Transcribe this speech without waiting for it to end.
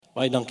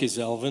Baie dankie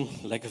Selwyn,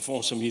 lekker vir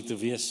ons om hier te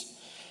wees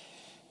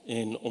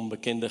en om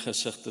bekende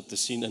gesigte te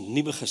sien en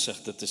nuwe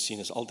gesigte te sien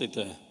is altyd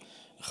 'n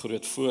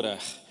groot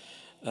voorreg.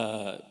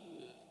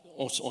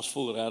 Ons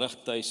voel regtig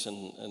tuis en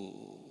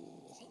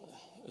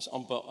is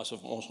amper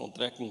asof ons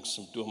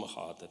onttrekkingssimptome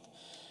gehad het,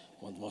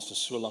 want ons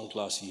is so lank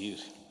laas hier,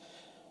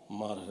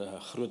 maar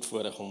groot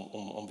voorreg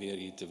om weer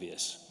hier te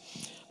wees.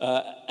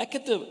 Ek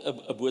het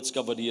 'n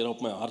boodskap wat die Here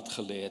op my hart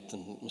gelê het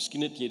en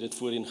miskien het jy dit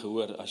voorheen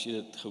gehoor. As jy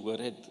dit gehoor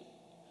het,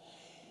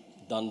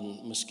 dan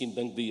miskien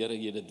dink die Here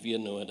jy dit weer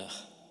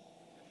nodig.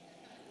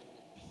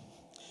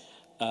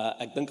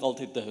 Ek dink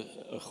altyd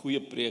 'n goeie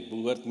preek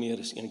behoort meer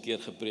as een keer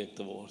gepreek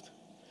te word.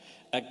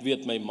 Ek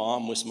weet my ma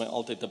moes my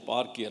altyd 'n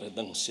paar keer 'n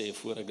ding sê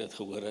voor ek dit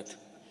gehoor het.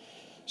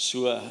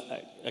 So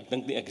ek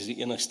dink nie ek is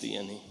die enigste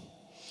een nie.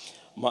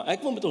 Maar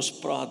ek wil met ons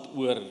praat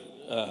oor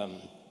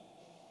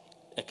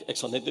ek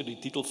sal net nou die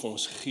titel vir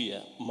ons gee,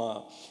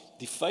 maar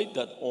die feit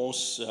dat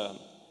ons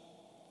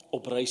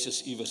op reis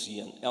is iewers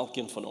heen,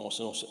 elkeen van ons,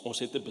 en ons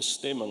het 'n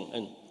bestemming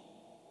in.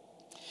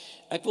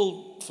 Ek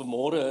wil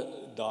vanmôre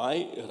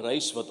daai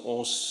reis wat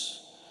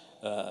ons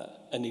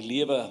in die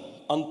lewe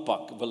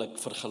aanpak, wil ek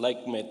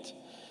vergelyk met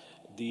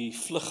die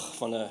vlug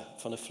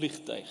van 'n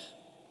vliegtuig.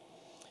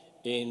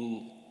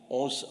 En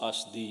ons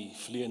as die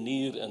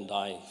vlieënier in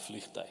daai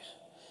vliegtuig.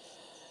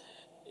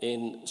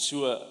 En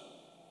so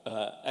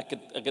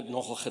ek het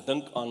nogal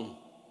gedink aan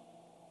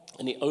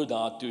in die ou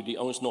dae toe die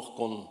ouens nog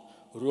kon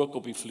rook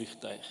op die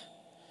vliegtuig.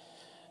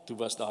 Toe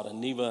was daar 'n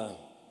nuwe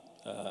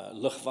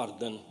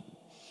lugwagdin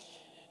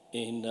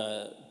en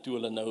toe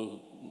hulle nou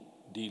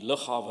die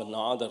lughawe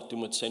nader, toe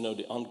moet sy nou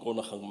die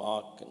aankondiging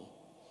maak en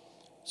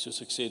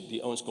soos ek sê,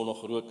 die ouens kon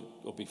nog rook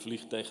op die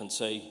vliegtuig en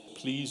sê,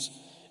 please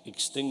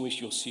extinguish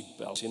your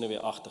seatbelts. Sy nou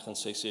weer agter en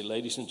sy sê,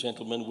 ladies and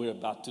gentlemen, we're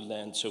about to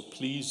land, so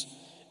please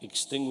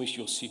extinguish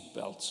your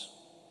seatbelts.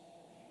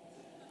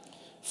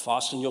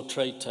 Fasten your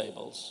tray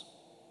tables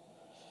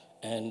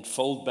and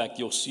fold back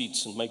your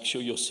seats and make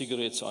sure your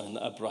cigarettes are in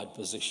the upright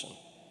position.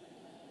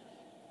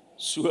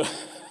 So,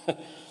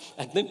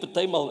 ek dink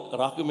partymal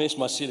raak 'n mens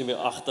maar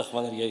senuweeagtig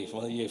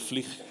wanneer jy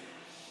vlieg.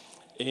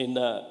 En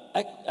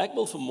ek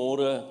wil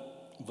vanmôre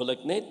wil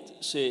ek net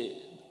sê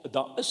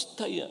daar is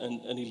tye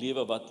in die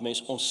lewe wat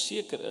mens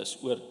onseker is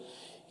oor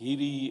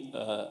hierdie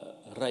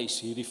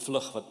reis, hierdie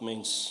vlug wat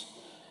mens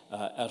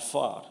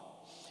ervaar.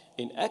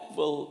 En ek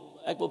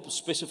wil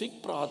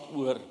spesifiek praat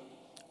oor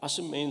as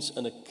 'n mens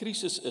in 'n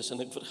krisis is, en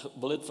ek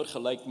wil dit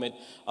vergelyk met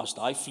as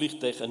daai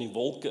vliegtuig in die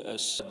wolke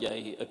is,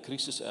 jy 'n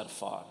krisis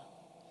ervaar.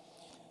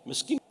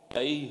 Miskien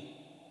jy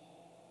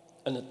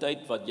in 'n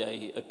tyd wat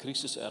jy 'n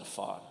krisis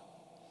ervaar.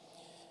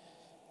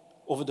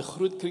 Of dit 'n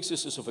groot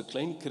krisis is of 'n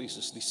klein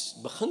krisis,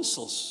 die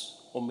beginsels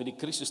om met die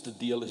krisis te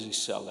deel is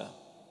dieselfde.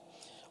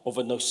 Of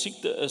dit nou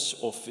siekte is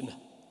of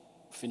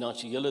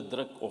finansiële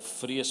druk of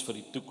vrees vir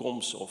die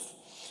toekoms of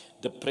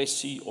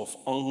depressie of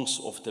angs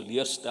of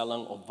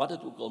teleurstelling of wat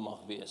dit ook al mag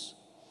wees.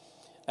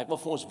 Ek wil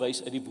vir ons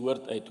wys uit die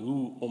woord uit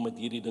hoe om met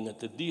hierdie dinge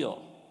te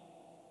deel.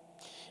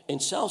 En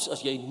selfs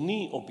as jy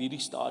nie op hierdie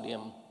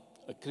stadium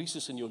 'n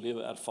krisis in jou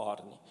lewe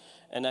ervaar nie,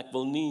 en ek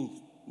wil nie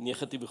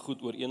negatiewe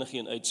goed oor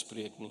enigiemand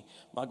uitspreek nie,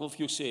 maar ek wil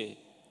vir jou sê,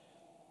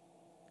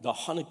 daar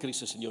gaan 'n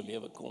krisis in jou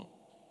lewe kom.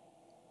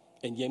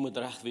 En jy moet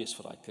reg wees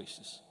vir daai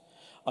krisis.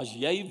 As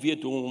jy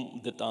weet hoe om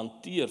dit te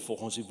hanteer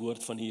volgens die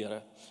woord van die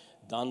Here,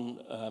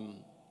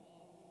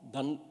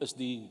 dan is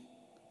die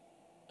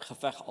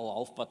geveg al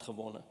halfpad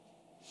gewonne.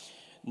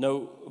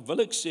 Nou wil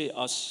ek sê,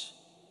 as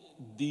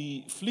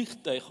die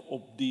vliegtuig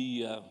op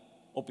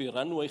die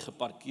runway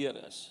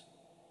geparkeer is,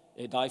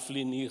 het daai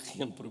vlieënier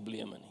geen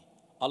probleme nie.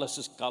 Alles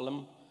is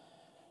kalm,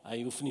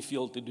 hy hoef nie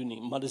veel te doen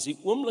nie, maar dis die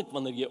oomblik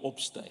wanneer jy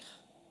opstyg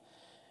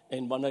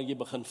en wanneer jy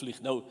begin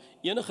vlieg. Nou,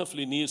 enige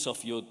vlieënier sal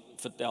vir jou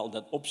vertel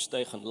dat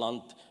opstyg en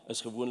land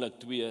is gewoonlik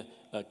 2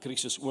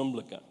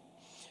 krisisoomblik.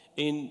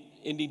 En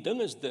die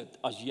ding is dit,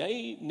 as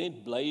jy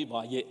net bly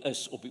waar jy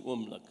is op die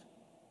oomblik,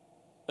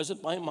 is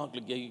dit baie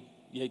maklik, jy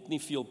het nie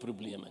veel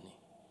probleme nie,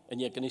 en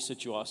jy kan die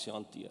situasie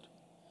hanteer.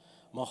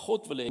 Maar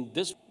God wil hê, en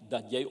dis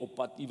dat jy op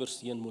pad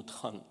iewers heen moet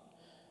gaan,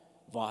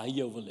 waar hy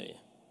jou wil hê.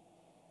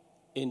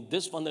 En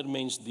dis wanneer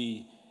mens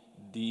die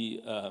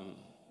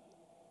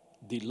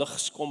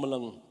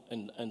ligskommeling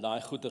in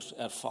daai goeders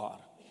ervaar.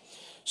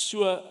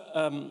 So,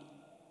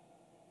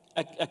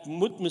 ek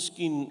moet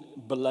miskien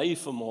bely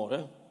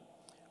vanmôre,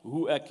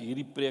 hoe ek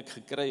hierdie preek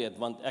gekry het,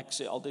 want ek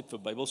sê altyd vir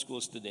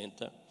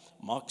Bybelskoolstudente,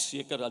 maak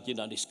seker dat jy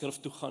na die skrif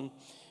toe gaan,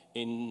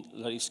 en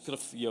laat die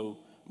skrif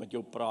met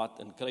jou praat,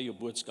 en kry jou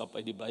boodskap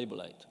uit die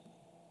Bybel uit.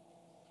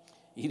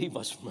 Hierdie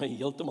was vir my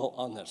heeltemal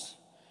anders.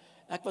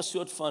 Ek was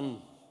soort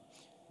van,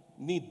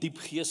 nie diep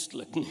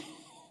geestelik nie,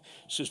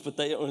 soos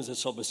party ouens dit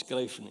sal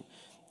beskryf nie.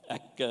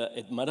 Ek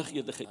het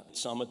middagete gegee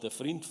saam met 'n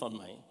vriend van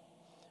my,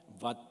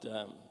 wat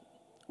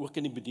ook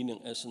in die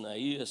bediening is, en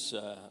hy is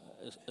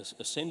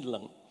 'n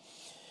sendeling,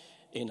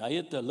 en hy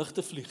het 'n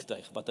ligte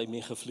vliegtuig wat hy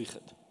mee gevlieg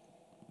het.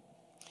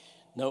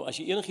 Nou, as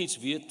jy enigiets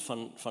weet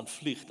van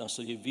vlieg, dan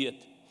sal jy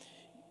weet,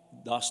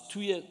 daar's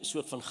 2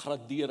 soort van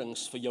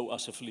graderings vir jou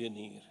as 'n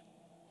vlieënier.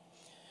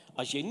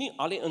 As jy nie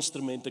al die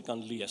instrumente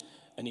kan lees,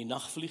 in die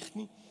nag vlieg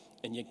nie,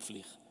 en jy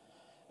vlieg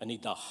in die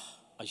dag,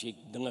 as jy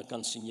dinge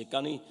kan sien. Jy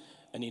kan nie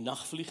in die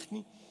nag vlieg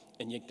nie,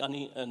 en jy kan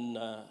nie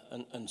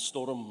in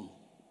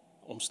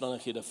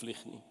stormomstandighede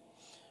vlieg nie,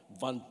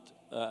 want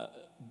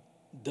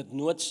dit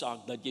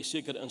noodsaak dat jy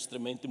sekere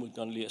instrumente moet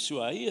kan lees. So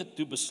hy het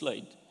toe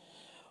besluit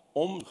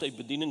om sy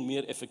bediening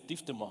meer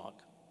effektief te maak.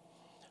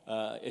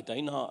 Het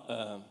hy na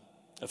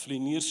 'n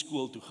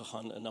vlieëniersskool toe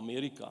gegaan in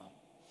Amerika.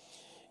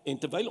 En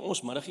terwyl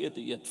ons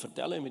middagete eet,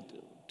 vertel hy met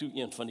toe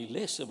een van die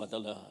lesse wat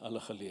hulle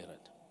geleer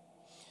het.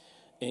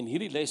 En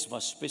hierdie les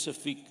was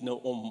spesifiek nou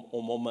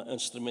om 'n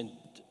instrument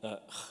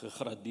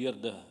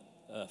gegradeerde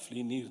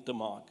vlieënier te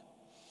maak.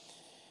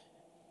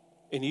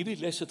 En hierdie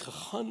les het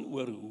gegaan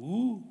oor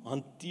hoe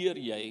hanteer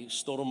jy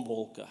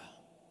stormwolke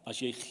as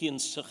jy geen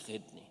sig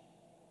het nie.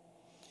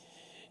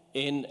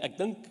 En ek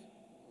dink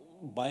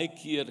baie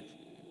keer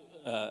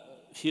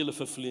gee hulle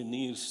vir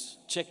vlieëniers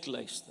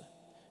checklyste.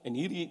 En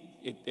hierdie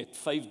het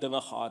 5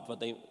 dinge gehad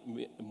wat hy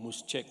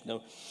moes check.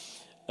 Nou,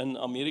 in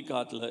Amerika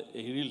het hulle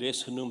hierdie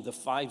les genoem the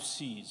 5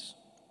 C's.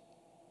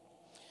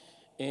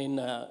 En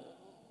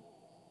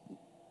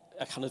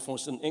ek gaan dit vir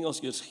ons in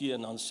Engels eers gee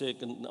en dan sê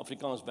ek in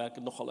Afrikaans werk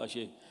dit nogal as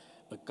jy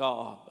 'n K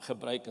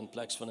gebruik in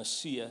plaas van 'n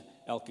C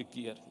elke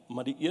keer.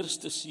 Maar die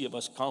eerste C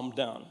was calm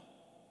down.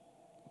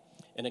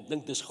 En ek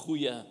dink dis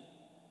goeie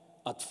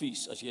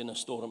advies as jy in 'n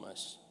storm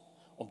is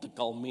om te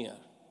kalmeer.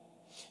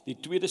 Die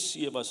tweede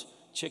C was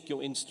check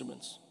your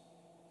instruments.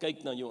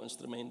 Kyk na jou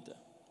instrumente.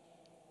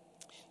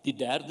 Die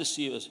derde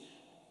C was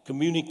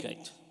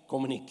communicate,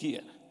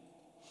 kommunikeer.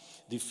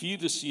 Die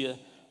vierde C,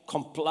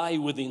 comply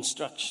with the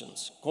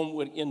instructions. Kom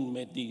ooreen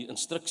met die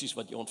instruksies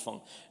wat jy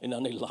ontvang. En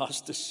dan die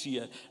laaste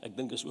C, ek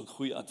dink is ook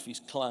goeie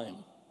advies,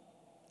 klim.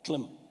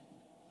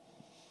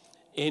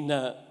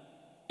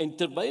 En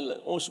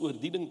terwyl ons oor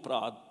die ding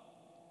praat,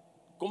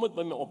 kom dit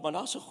by my op, maar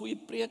daar's 'n goeie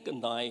preek in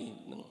daai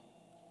ding.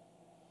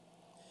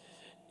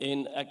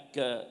 En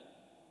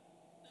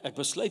ek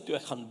besluit toe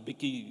ek gaan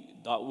bietjie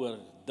daaroor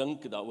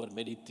dink, daaroor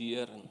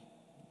mediteer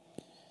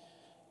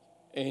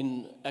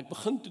en ek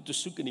begin toe te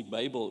soek in die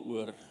Bybel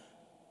oor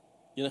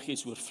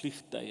enigiets oor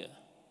vliegtye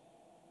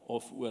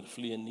of oor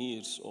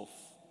vlieëniers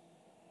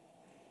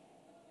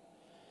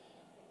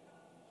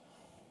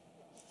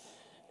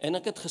en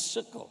ek het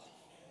gesukkel.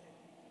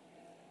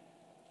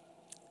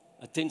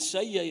 Tensy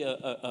jy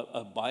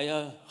 'n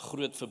baie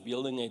groot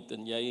verbeelding het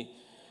en jy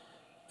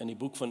in die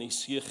boek van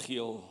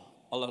Esegiel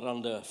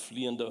allerhande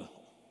vleiende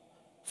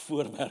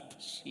voorwerpe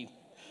sien,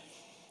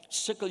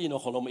 sukkel jy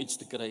nogal om iets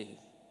te kry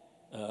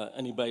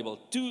in die Bybel.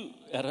 Toe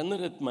herinner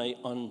dit my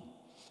aan,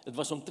 dit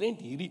was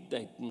omtrent hierdie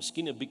tyd,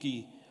 miskien 'n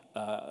bietjie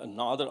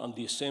nader aan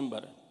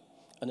Desember,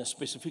 in 'n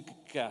spesifieke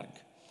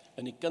kerk,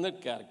 in die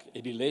kinderkerk,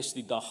 het die les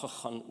die dag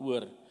gegaan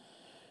oor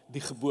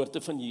die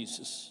geboorte van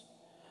Jesus.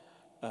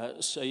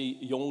 Sy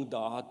jong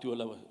dae toe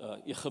hulle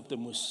Egipte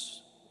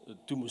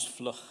moes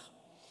vlug.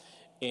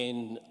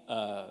 En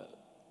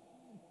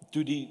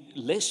toe die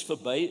les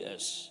verby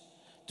is,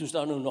 toe is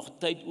daar nou nog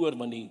tyd oor,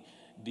 want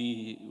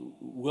die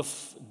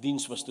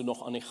hoofdiens was toe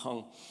nog aan die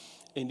gang.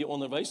 En die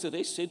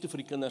onderwyseres sê toe vir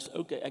die kinders,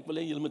 okay, ek wil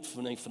hê julle moet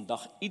vir my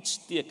vandag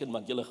iets teken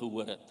wat julle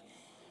gehoor het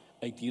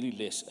uit hierdie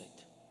les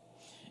uit.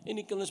 En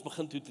die kinders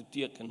begin toe te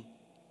teken.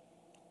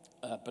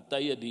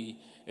 Party het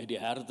die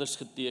herders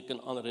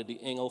geteken, ander het die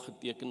engel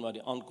geteken wat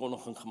die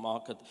aankondiging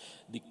gemaak het,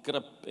 die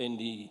krib en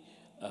die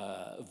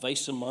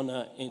wyse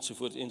manne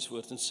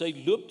ensovoorts. En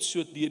sy loop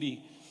so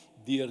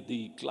deur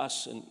die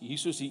klas en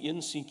hier is die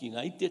een seentjie en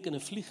hy teken 'n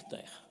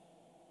vliegtuig.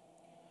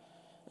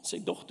 En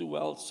sy dogter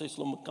wel, sy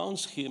sal hom 'n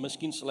kans gee,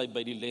 miskien sal hy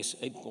by die les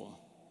uitkom.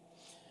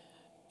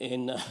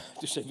 En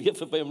toe sy weer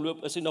verby hom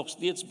loop, is hy nog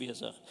steeds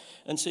besig.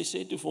 En sy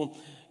sê toe vir hom,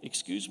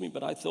 excuse me,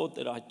 but I thought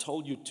that I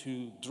told you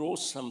to draw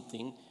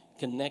something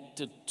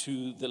connected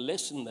to the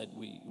lesson that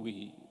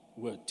we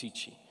were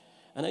teaching.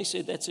 And I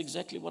said, that's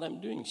exactly what I'm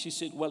doing. She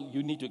said, well,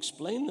 you need to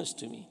explain this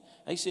to me.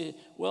 I said,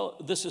 well,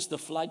 this is the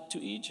flight to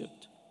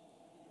Egypt.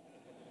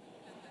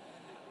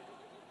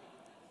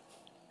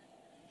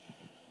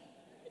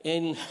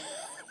 En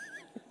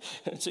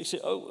sy sê,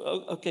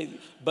 oh, okay,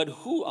 but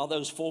who are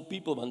those 4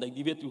 people? Want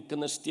jy weet hoe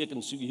kinders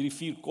teken, so hierdie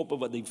 4 koppe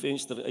wat die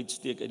venster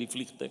uitsteek uit die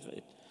vliegtuig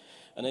uit.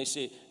 And I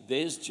say,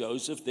 there's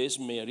Joseph, there's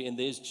Mary, and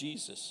there's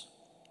Jesus.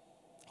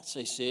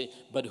 Sy sê,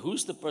 but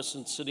who's the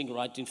person sitting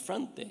right in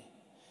front there?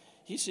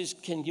 He says,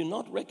 can you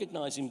not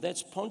recognize him?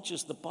 That's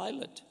Pontius the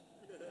Pilate.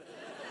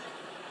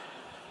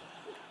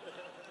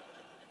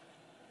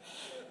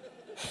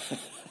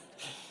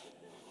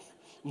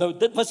 Nou,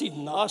 dit was die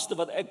naaste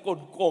wat ek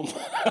kon kom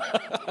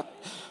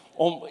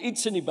om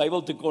iets in die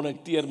Bybel te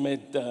konnekteer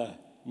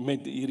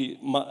met hierdie,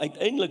 maar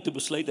uiteindelik toe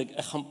besluit ek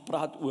gaan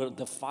praat oor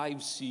the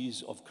 5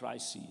 C's of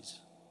Crises.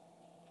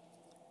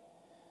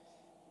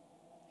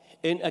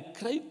 En ek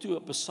kry toe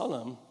 'n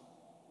Psalm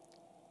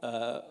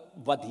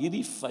wat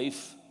hierdie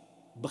 5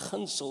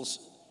 beginsels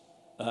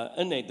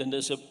in het, en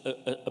dis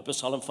 'n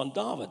Psalm van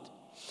Dawid.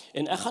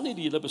 En ek gaan nie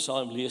die hele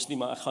Psalm lees nie,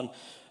 maar ek gaan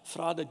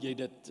vra dat jy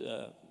dit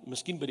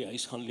miskien by die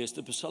huis gaan lees,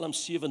 die Psalm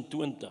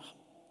 27.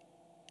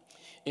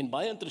 En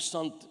baie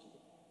interessant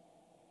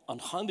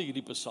aangaande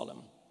hierdie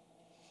Psalm,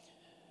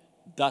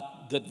 dat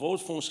dit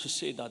word vir ons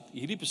gesê dat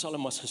hierdie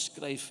Psalm was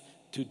geskryf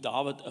toe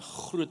Dawid 'n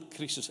groot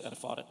krisis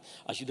ervaar het.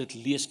 As jy dit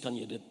lees, kan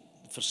jy dit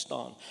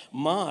verstaan.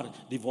 Maar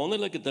die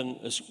wonderlike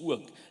ding is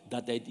ook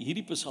dat hy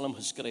hierdie Psalm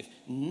geskryf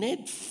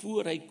net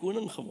voor hy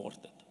koning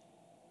geword het.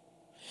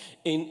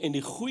 En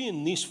die goeie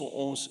nuus vir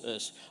ons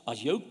is,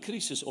 as jou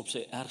krisis op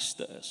sy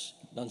ergste is,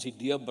 dan is die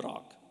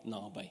deurbraak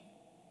naby.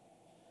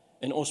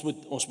 En ons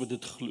moet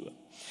dit glo.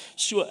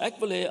 So ek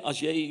wil hê, as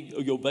jy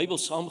jou Bybel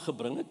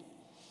saamgebring het,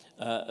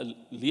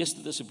 lees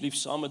dit asseblief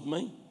saam met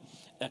my.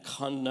 Ek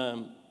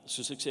gaan,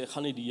 soos ek sê, ek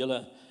gaan nie die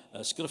hele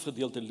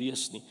skrifgedeelte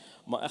lees nie,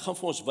 maar ek gaan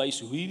vir ons wys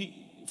hoe hierdie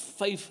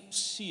 5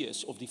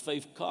 C's of die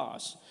 5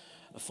 K's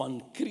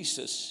van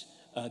krisis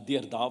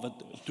deur Dawid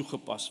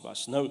toegepas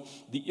was. Nou,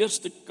 die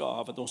eerste K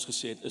wat ons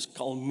gesê het, is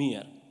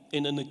kalmeer.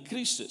 En in 'n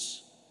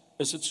krisis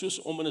is dit soos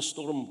om in 'n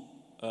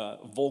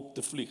stormwolk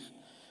te vlieg.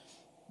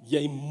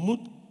 Jy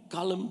moet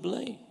kalm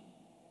bly.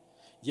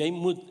 Jy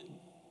moet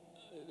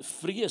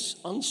vrees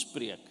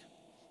aanspreek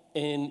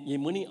en jy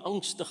moenie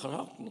angstig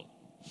raak nie.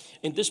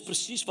 En dis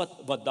presies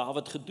wat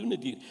Dawid gedoen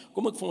het hier.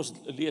 Kom ek vir ons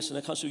lees, en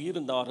ek gaan so hier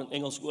en daar in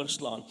Engels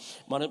oorslaan,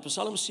 maar in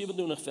Psalm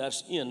 27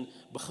 vers 1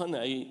 begin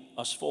hy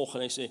as volg,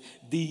 en hy sê,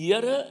 die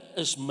Here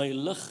is my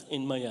lig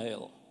en my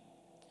heil.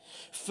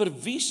 Vir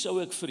wie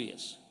sou ek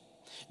vrees?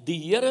 Die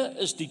Here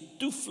is die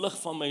toevlug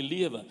van my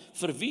lewe.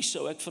 Vir wie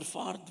sou ek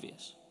vervaard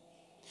wees?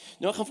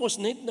 Nou ek gaan vir ons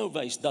net nou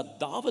wys dat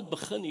Dawid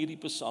begin hierdie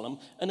Psalm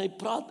en hy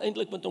praat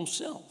eintlik met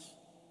homself.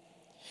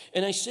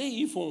 En hy sê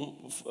hier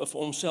vir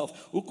homself,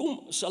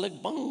 hoekom sal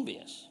ek bang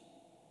wees?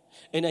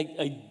 En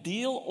hy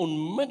deel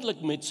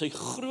onmiddellik met sy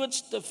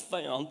grootste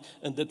vyand,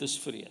 en dit is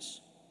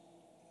vrees.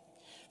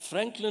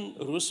 Franklin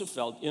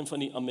Roosevelt, een van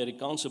die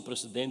Amerikaanse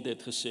presidente,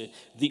 het gesê,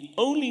 the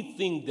only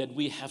thing that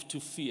we have to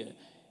fear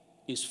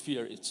is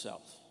fear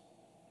itself.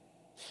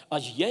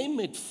 As jy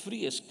met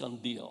vrees kan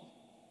deel,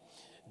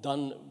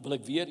 dan wil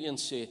ek weer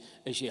eens sê,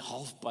 is jy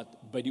halfpad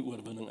by die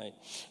oorwinning uit.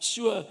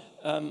 So,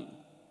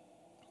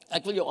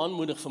 ek wil jou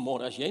aanmoedig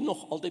vanmôre, as jy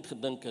nog altyd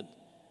gedink het,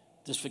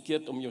 het is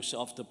verkeerd om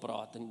jouself te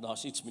praat, en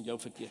daar's iets met jou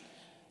verkeerd,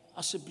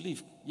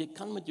 asseblief, jy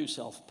kan met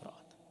jouself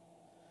praat.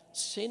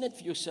 Sê net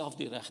vir jouself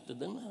die regte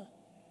dinge,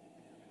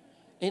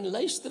 en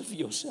luister vir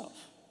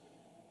jouself.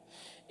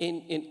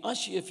 En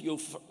as jy vir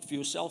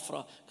jouself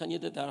vra, kan jy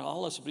dit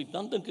herhaal asseblief,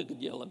 dan dink ek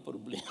het jy al 'n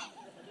probleem.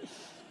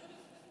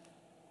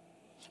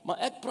 Maar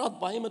ek praat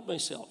baie met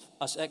myself,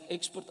 as ek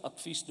expert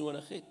advies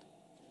nodig het.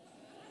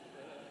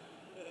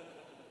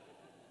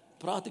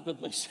 Praat ek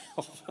met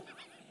myself.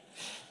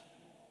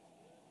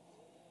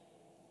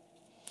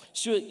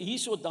 So,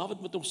 hierso het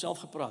Dawid met homself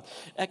gepraat.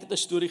 Ek het 'n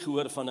storie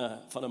gehoor van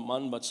 'n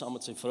man wat saam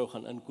met sy vrou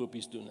gaan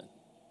inkopies doen het.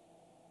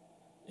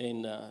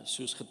 En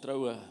soos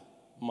getroue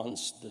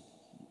mans dit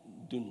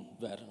doen,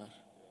 Werner.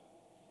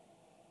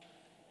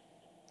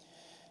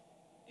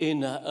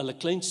 En hulle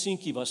klein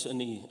seentjie was in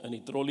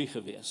die trolley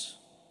gewees.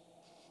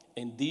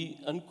 En die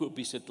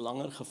inkopies het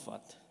langer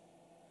gevat.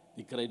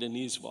 Die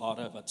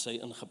kruideniersware wat sy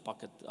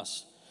ingepak het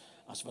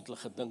as wat hulle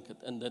gedink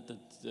het. En dit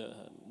het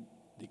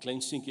die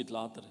klein seentjie het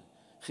later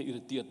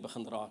geïrriteerd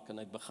begin raak en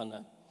hy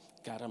begin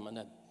kerm en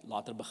het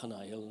later begin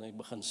huil en hy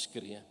begin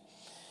skree.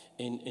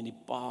 En die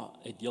pa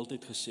het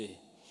heeltyd gesê,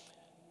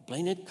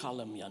 bly net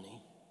kalm,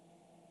 Jannie.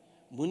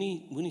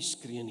 Moenie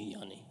skree nie,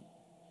 Jannie.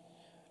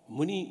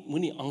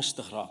 Moenie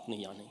angstig raak nie,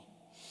 Jannie.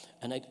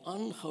 En hy het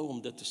aangehou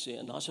om dit te sê,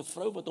 en daar's 'n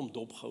vrou wat hom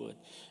dopgehou het,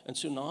 en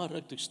so na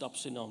ruk toe stap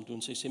sy na hom toe,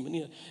 en sy sê,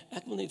 meneer,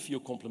 ek wil net vir jou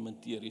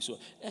komplimenteer hierso,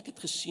 ek het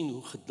gesien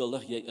hoe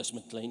geduldig jy is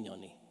met klein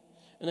Jannie.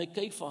 En hy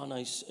kyk vir haar en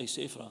hy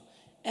sê vir haar,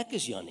 ek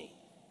is Jannie.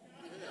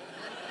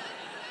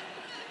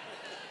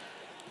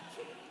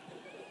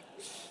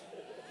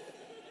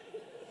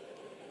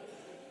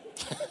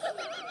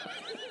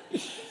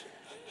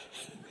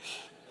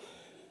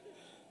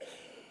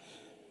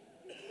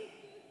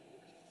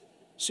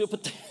 So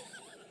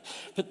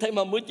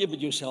partymal moet jy met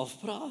jouself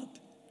praat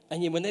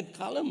en jy moet net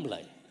kalm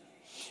bly.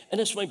 En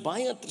dit is vir my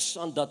baie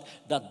interessant dat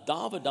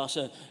Dawid, daar's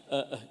 'n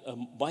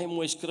baie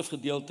mooi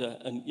skrifgedeelte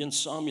in 1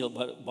 Samuel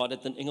waar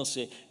dit in Engels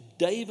sê,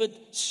 David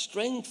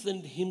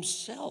strengthened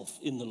himself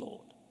in the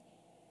Lord.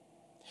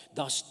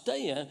 Daar's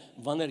tye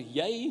wanneer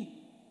jy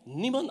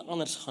niemand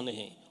anders gaan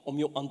hê om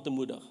jou aan te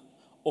moedig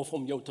of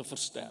om jou te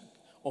versterk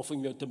of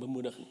om jou te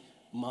bemoedig,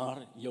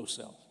 maar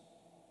jouself.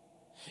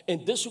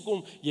 En dis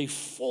hoekom jy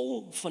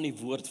vol van die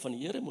woord van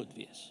die Here moet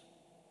wees.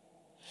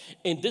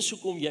 En dis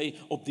hoekom jy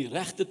op die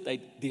regte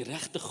tyd die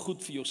regte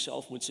goed vir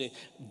jouself moet sê,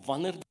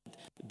 wanneer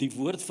die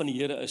woord van die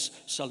Here is,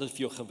 sal dit vir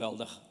jou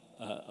geweldig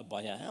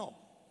baie help.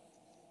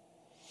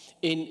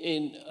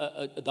 En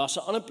daar's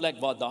 'n ander plek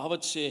waar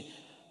Dawid sê,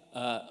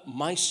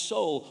 my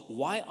soul,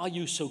 why are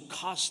you so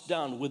cast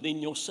down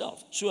within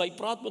yourself? So hy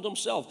praat met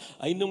homself,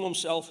 hy noem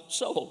homself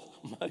soul,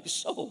 my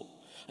soul.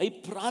 Hy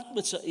praat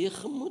met sy eie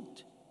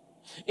gemoed.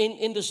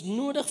 En dis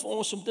nodig vir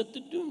ons om dit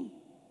te doen.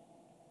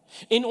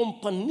 En om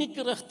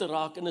paniekerig te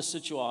raak in 'n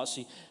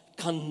situasie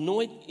kan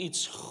nooit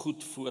iets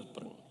goed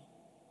voortbring.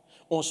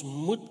 Ons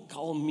moet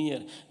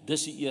kalmeer,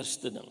 dis die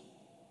eerste ding.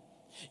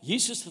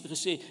 Jesus het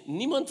gesê,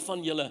 niemand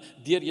van julle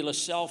deur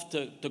julleself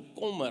te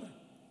kommer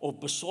of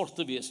besorg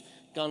te wees,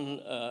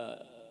 kan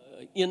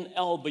 1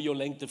 L by jou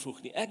lengte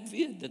voeg nie. Ek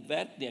weet, dit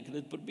werk nie, ek het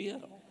dit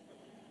probeer al.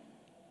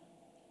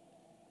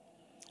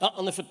 'n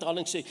ander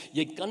vertaling sê,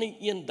 jy kan nie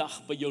 1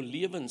 dag by jou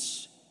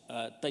lewens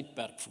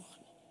tydperk voeg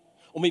nie.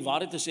 Om die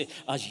waarheid te sê,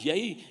 as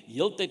jy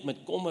heeltyd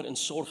met kommer en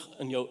sorg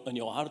in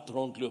jou hart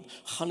rondloop,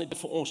 gaan dit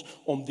vir ons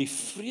om die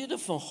vrede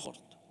van God.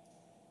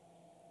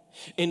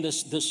 En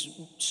dis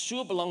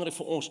so belangrik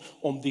vir ons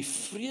om die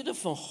vrede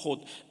van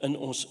God in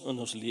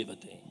ons lewe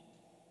te hê.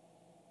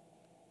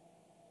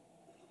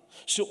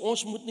 So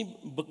ons moet nie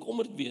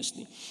bekommerd wees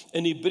nie.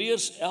 In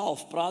Hebreërs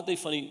 11 praat hy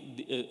van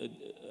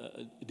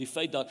die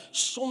feit dat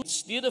soms in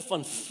steede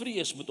van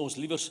vrees moet ons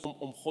liewer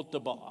om God te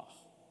behaag.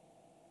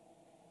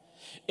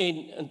 En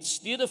in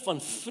steede van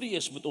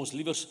vrees moet ons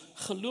liewer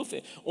geloof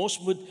hê. Ons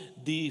moet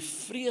die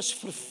vrees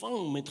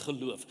vervang met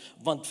geloof,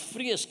 want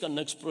vrees kan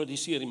niks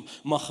produseer nie.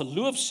 Maar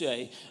geloof sê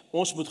hy,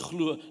 ons moet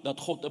glo dat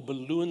God 'n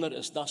beloner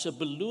is. Daar's 'n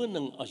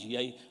beloning as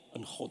jy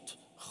in God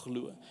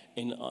glo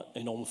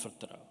en hom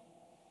vertrou.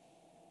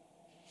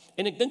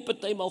 En ek dink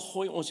partymal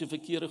gooi ons die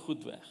verkeerde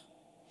goed weg.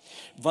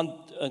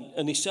 Want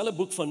in dieselfde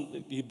boek van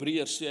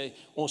Hebreërs sê hy,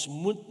 ons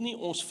moet nie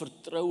ons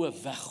vertroue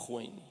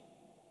weggooi nie.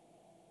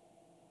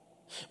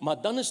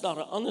 Maar dan is daar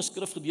 'n ander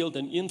skrifgedeelte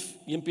in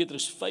 1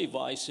 Petrus 5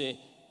 waar hy sê,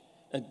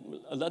 en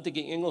laat ek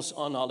in Engels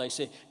aanhaal, hy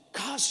sê,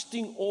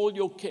 casting all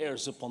your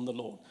cares upon the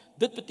Lord.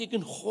 Dit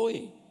beteken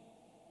gooi.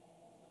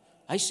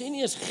 Hy sê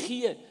nie eens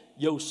gee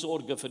jou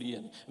sorge vir die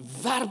Here.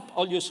 Werp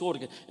al jou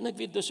sorge. En ek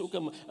weet, dis ook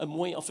 'n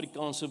mooi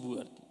Afrikaanse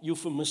woord,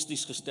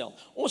 eufemisties gestel.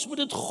 Ons moet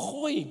dit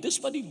gooi. Dis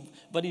wat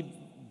die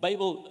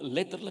Bybel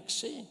letterlik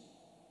sê.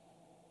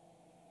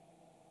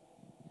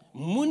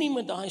 Moenie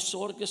met daai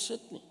sorge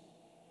sit nie.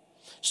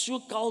 So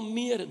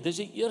kalmeer, dis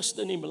die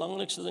eerste en die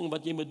belangrikste ding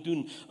wat jy moet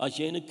doen as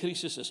jy in 'n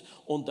krisis is.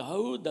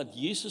 Onthou dat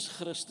Jesus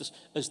Christus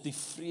is die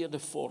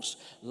vredevors,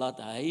 laat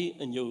hy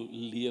in jou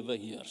lewe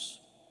heers.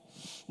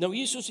 Nou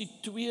hier is die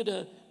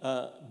tweede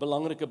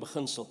belangrike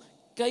beginsel.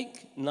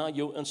 Kyk na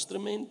jou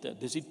instrumente.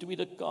 Dis die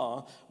tweede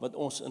K wat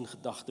ons in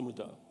gedagte moet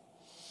hou.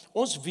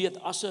 Ons weet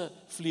as 'n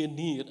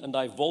vlieënier in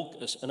daai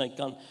wolk is en hy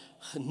kan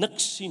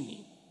niks sien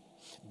nie,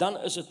 dan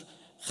is dit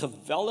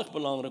geweldig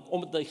belangrik,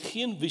 omdat hy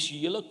geen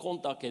visuele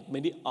kontak het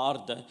met die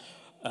aarde,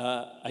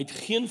 hy het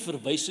geen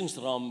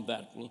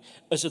verwysingsraamwerk nie,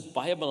 is dit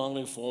baie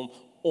belangrik vir hom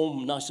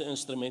om na sy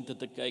instrumente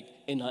te kyk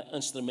en na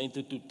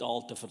instrumente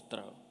totaal te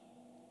vertrou.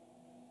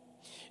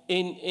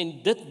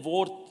 En dit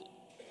word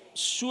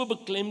so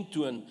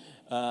beklemtoon,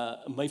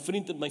 my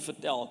vriend het my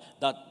vertel,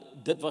 dat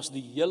dit was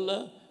die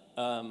hele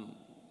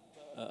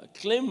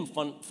klem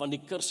van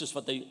die kursus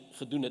wat hy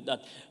gedoen het,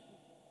 dat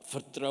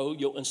vertrou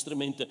jou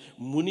instrumente,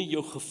 moenie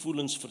jou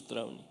gevoelens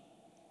vertrou nie.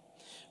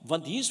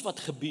 Want hier's wat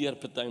gebeur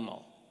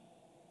partymal.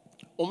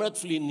 Omdat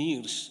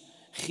vlieëniers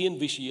geen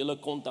visuele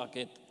kontak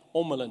het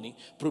om hulle nie,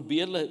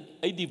 probeer hulle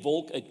uit die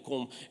wolk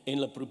uitkom en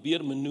hulle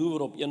probeer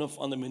manoeuvre op een of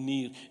ander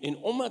manier, en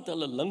omdat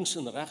hulle links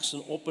en regs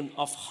en op en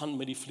af gaan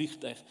met die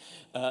vliegtuig,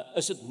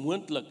 is dit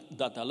moontlik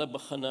dat hulle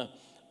begin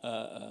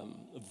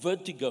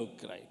vertigo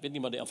kry. Ek weet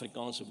nie wat die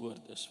Afrikaanse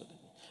woord is vir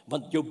dit nie.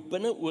 Want jou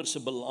binneoorse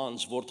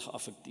balans word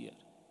geaffekteer.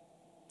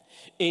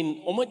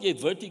 En omdat jy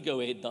vertigo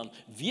het, dan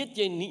weet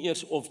jy nie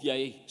eers of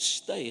jy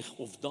styg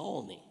of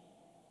daal nie.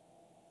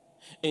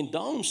 En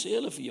daarom sê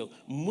hulle vir jou,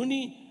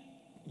 moenie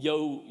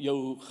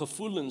jou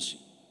gevoelens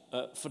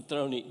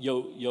vertrou nie,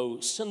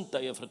 jou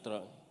sintuie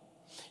vertrou.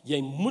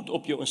 Jy moet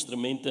op jou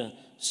instrumente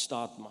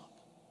staat maak.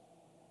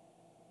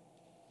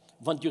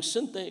 Want jou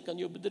sintuie kan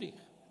jou bedrieg.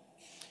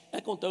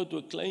 Ek onthou toe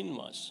ek klein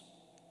was,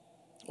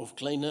 of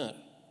kleiner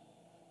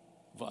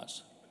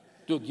was,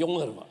 toe ek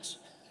jonger was.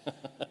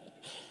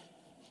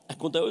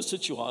 Ek onthou 'n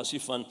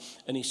situasie van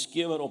in die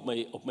skemer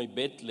op my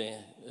bed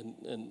lê,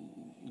 en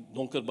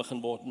donker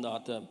begin word, en daar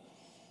het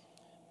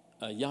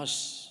 'n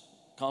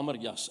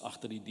kamerjas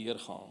agter die deur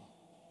gehang.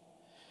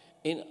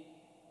 En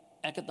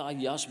ek het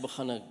daai jas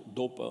begin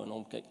dophou en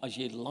hom kyk. As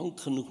jy lank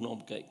genoeg na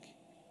hom kyk,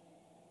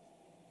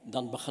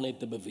 dan begin hy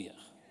te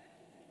beweeg.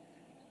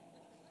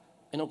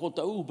 En ek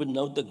onthou hoe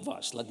benoud ek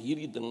was, dat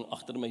hierdie ding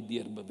agter my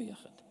deur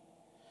beweeg het.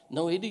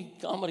 Nou het die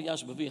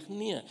kamerjas beweeg,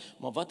 nee,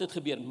 maar wat het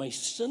gebeur? My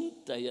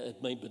sintuie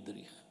het my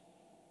bedrieg.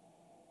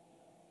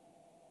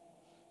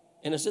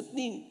 En is dit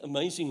nie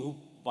amazing hoe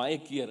baie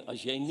keer,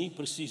 as jy nie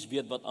presies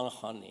weet wat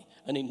aangaan nie,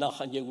 in die nag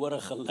gaan jy hoor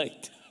 'n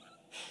geluid,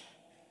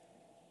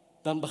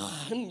 dan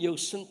begin jou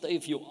sintuie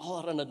vir jou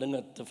allerlei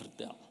dinge te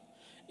vertel.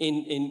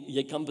 En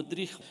jy kan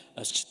bedrieg,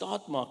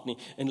 staat maak nie.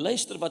 En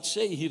luister wat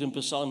sê hier in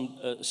Psalm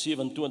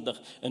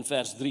 27 in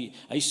vers 3.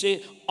 Hy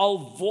sê, al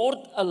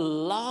word 'n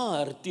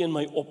laar teen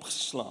my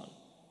opgeslaan,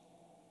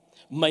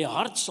 my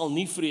hart sal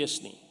nie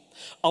vrees nie.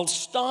 Al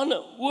staan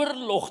 'n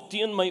oorlog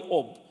teen my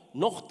op,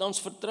 nogtans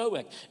vertrou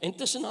ek. En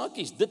tussen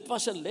hakies, dit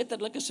was 'n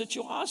letterlike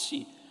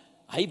situasie.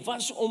 Hy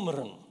was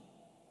omring.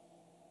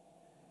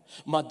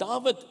 Maar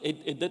Dawid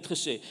het dit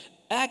gesê,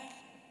 ek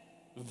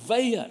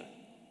weier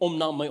om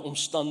na my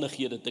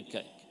omstandighede te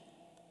kyk.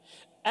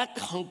 Ek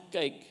gaan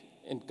kyk,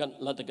 en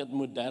laat ek dit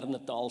moderne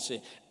taal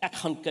sê, ek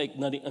gaan kyk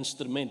na die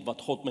instrument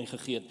wat God my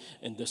gegee het,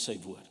 en dis sy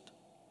woord.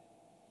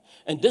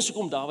 En dis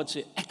hoekom Dawid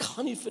sê, ek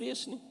gaan nie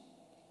vrees nie.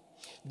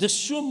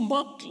 Dis so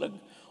maklik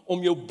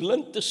om jou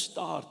blind te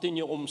staar teen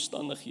jou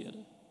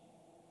omstandighede.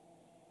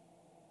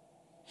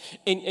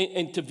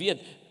 En te weet,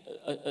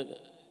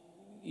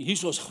 hier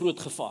is ons groot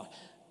gevaar.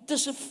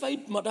 Dis 'n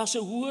feit, maar daar's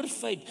 'n hoër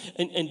feit,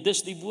 en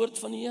dis die woord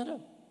van die Here.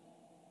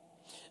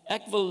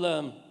 Ek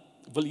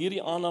wil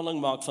hierdie aanhaling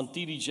maak van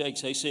T.D.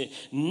 Jakes. Hy sê,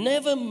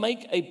 never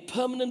make a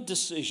permanent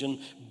decision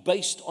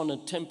based on a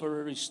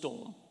temporary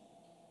storm.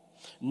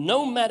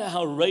 No matter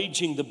how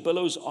raging the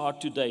billows are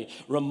today,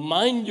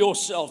 remind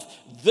yourself,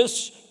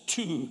 this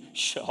too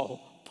shall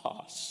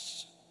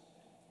pass.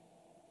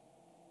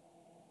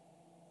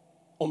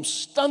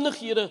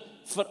 Omstandighede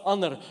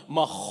verander,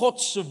 maar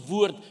God se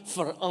woord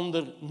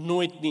verander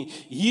nooit nie.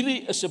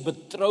 Hierdie is 'n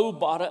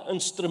betroubare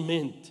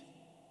instrument.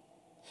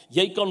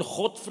 Jy kan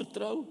God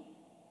vertrou.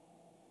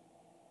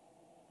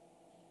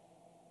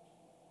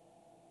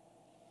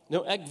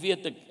 Nou ek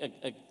weet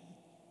ek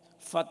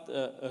vat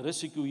 'n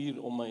risiko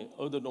hier om my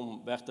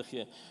ouderdom weg te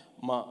gee,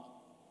 maar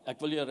ek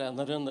wil jou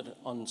herinner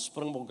aan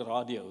Springbok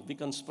Radio. Wie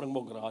kan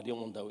Springbok Radio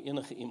onthou?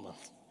 Enige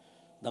iemand?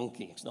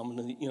 Dankie, ek is dan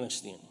nou die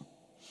enigste een.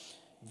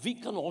 Wie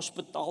kan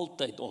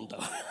hospitaaltyd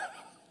onthou?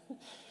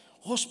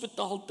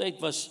 Hospitaaltyd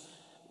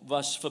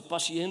was vir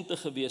pasiënte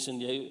gewees, en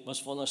jy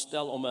was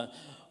veronderstel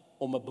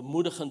om 'n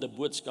bemoedigende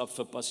boodskap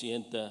vir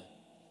pasiënte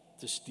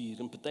te stuur.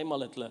 En partymal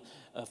het hulle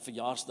 'n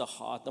verjaarsdag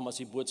gehad, en was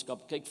die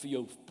boodskap, kyk vir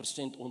jou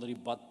persent onder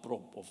die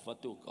badprop, of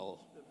wat ook al.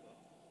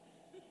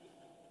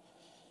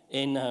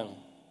 En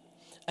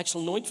ek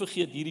sal nooit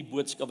vergeet hierdie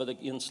boodskap wat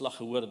ek eenslag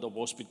gehoor het op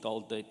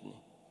hospitaaltyd nie.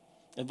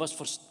 Dit was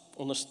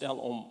veronderstel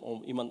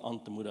om iemand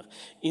aan te moedig.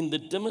 In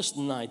the dimmest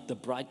night, the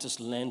brightest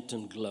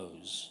lantern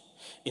glows.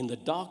 In the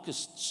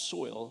darkest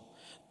soil,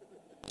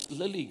 the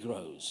lily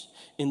grows.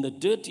 In the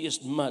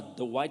dirtiest mud,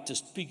 the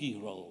whitest piggy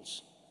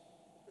rolls.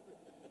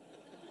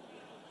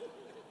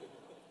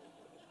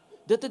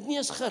 Dit het nie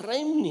eens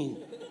gerym nie.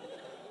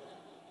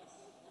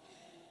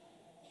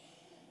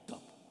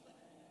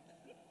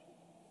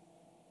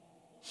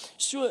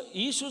 So,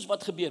 hiersoos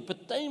wat gebeur,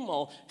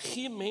 partymal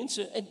gee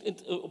mense, en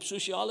op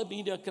sosiale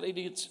media kry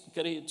jy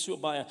dit so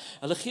baie,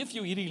 hulle gee vir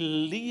jou hierdie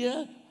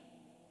leë,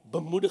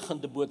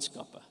 bemoedigende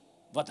boodskappe,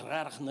 wat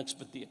regtig niks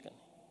beteken.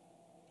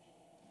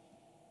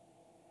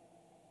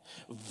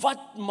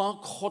 Wat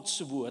maak God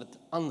se woord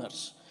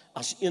anders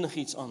as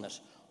enigiets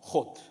anders?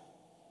 God.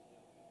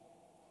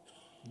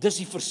 Dis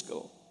die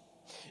verskil.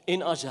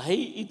 En as hy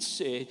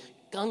iets sê,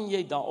 kan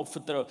jy daarop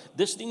vertrou.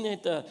 Dis nie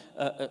net 'n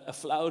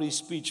flowery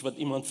speech wat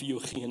iemand vir jou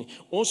gee nie.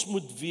 Ons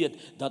moet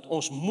weet dat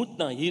ons moet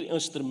na hierdie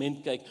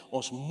instrument kyk.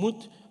 Ons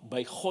moet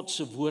by God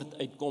se woord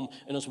uitkom,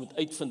 en ons moet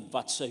uitvind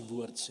wat sy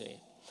woord sê.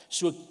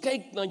 So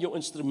kyk na jou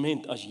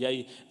instrument as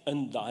jy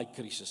in daai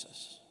krisis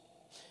is.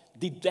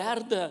 Die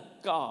derde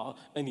K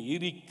in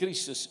hierdie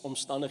krisis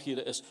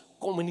omstandighede is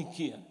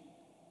kommunikeer.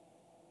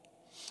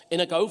 En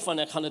ek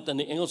gaan dit in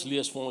die Engels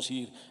lees vir ons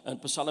hier, in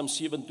Psalm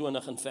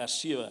 27 in vers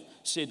 7,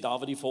 sê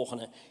Dawid die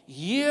volgende,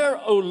 Hear,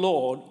 O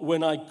Lord,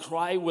 when I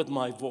cry with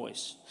my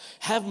voice.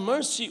 Have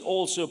mercy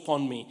also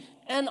upon me,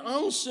 and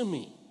answer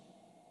me.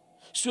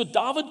 So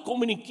Dawid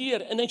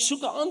kommunikeer, en hy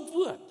soek 'n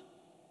antwoord.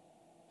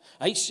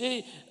 Hy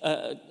sê,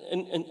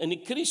 in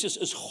die krisis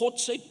is God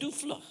sy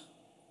toevlug.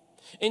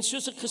 En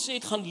soos ek gesê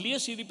het, gaan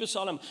lees hierdie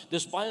Psalm,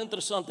 dis baie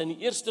interessant, in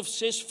die eerste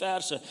 6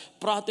 verse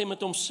praat hy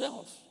met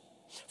homself.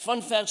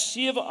 Van vers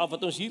 7 af,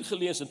 wat ons hier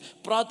gelees het,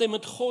 praat hy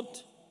met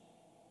God.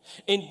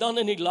 En dan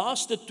in die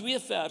laaste 2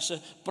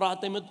 verse,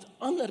 praat hy met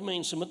ander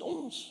mense, met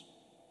ons.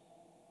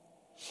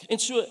 En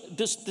so,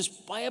 dis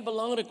baie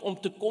belangrik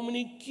om te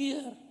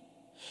kommunikeer.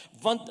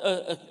 Want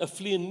 'n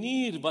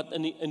vlieënier wat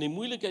in die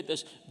moeilikheid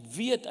is,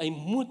 weet hy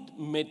moet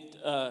met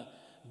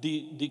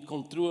die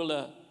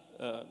kontrole,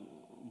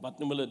 wat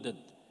noem hulle dit,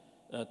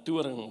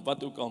 toring,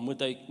 wat ook al,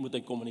 moet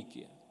hy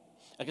kommunikeer.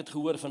 Ek het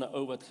gehoor van 'n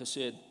ou wat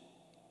gesê het,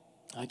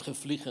 hy het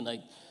gevlieg en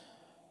hy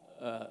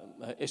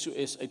het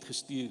SOS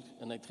uitgestuur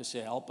en hy het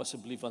gesê, help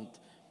asseblief, want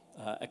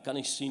ek kan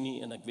nie sien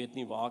nie en ek weet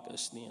nie waar ek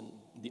is nie. En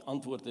die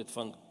antwoord het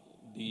van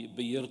die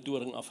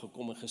beheertoring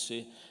afgekom en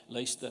gesê,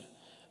 luister,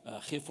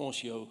 geef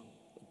ons jou,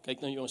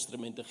 kyk na jou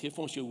instrumente, geef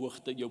ons jou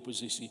hoogte, jou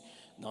posisie,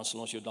 dan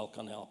sal ons jou dalk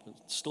kan help.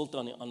 Stilte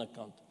aan die ander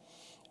kant.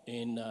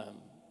 En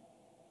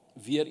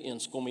weer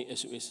eens kom die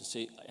SOS en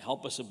sê,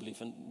 help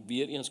asseblief, en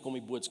weer eens kom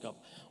die boodskap,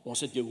 ons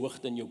het jou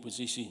hoogte en jou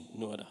posisie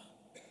nodig.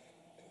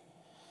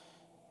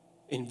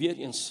 En weer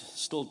eens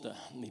stilte.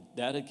 Die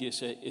derde keer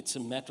sê, it's a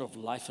matter of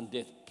life and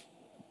death.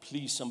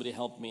 Please somebody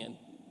help me. En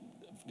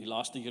die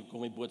laaste keer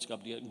kom die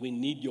boodskap, we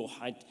need your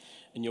height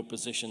and your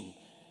position.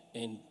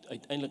 En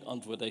uiteindelik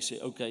antwoord hy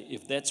sê, okay,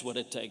 if that's what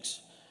it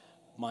takes,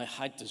 my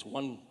height is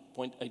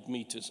 1.8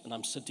 meters and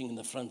I'm sitting in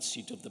the front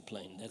seat of the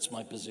plane. That's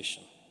my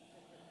position.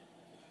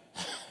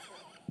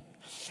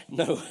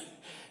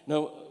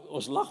 Nou,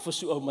 ons lag vir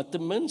so ou, maar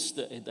ten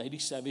minste het hy die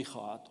savvy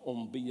gehad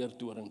om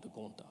beheertoring te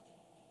kontak.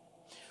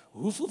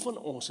 Hoeveel van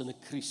ons in 'n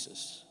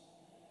krisis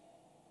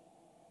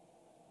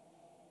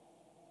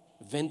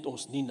wend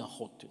ons nie na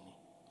God toe nie.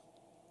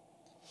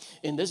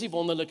 En dis die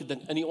wonderlike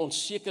ding, in die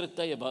onsekere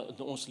tye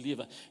in ons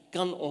lewe,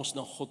 kan ons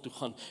na God toe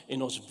gaan,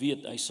 en ons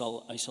weet, hy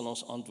sal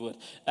ons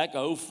antwoord. Ek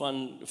hou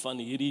van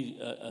hierdie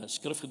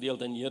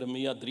skrifgedeelte in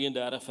Jeremia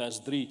 33 vers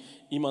 3,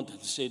 iemand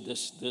het gesê,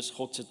 dis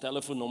God se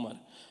telefoonnommer,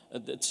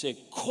 dit sê,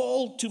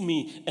 call to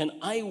me, and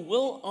I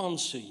will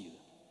answer you,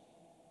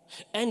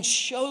 and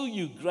show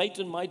you great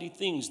and mighty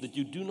things that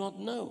you do not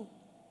know.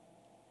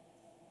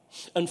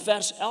 In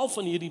vers 11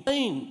 van hierdie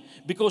pain,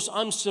 because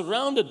I'm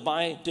surrounded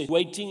by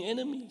waiting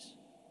enemies.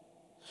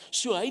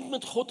 So hy het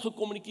met God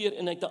gekommunikeer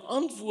en hy het 'n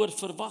antwoord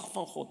verwag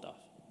van God af.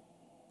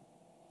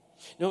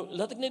 Nou,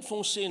 laat ek net vir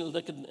ons sê, en laat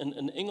ek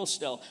in Engels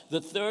stel, the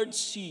third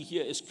C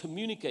here is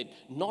communicate,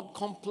 not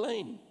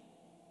complain,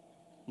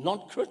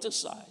 not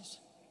criticize.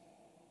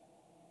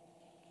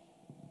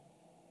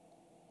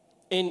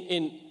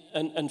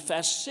 In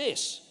vers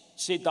 6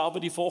 sê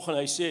David die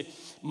volgende, hy sê,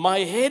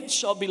 my head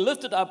shall be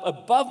lifted up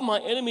above my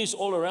enemies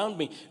all around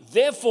me,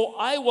 therefore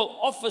I will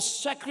offer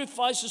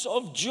sacrifices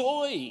of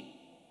joy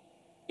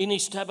in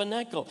his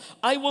tabernacle.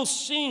 I will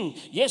sing,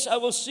 yes, I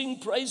will sing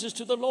praises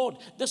to the Lord.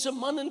 Dis 'n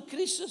man in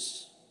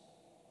krisis.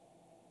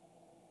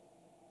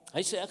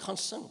 Hy sê, ek gaan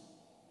sing.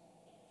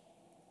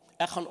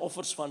 Ek gaan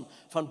offers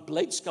van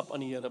blydskap aan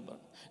die Here bring.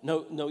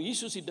 Nou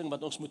hier is die ding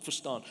wat ons moet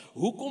verstaan.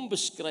 Hoekom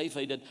beskryf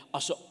hy dit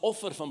as 'n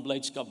offer van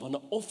blydskap? Want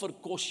 'n offer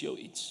kos jou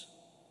iets.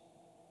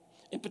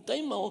 En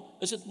partymal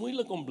is dit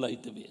moeilik om bly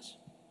te wees.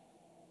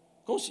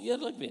 Kom ons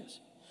eerlik wees.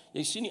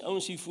 Jy sien die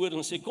ouens hier voor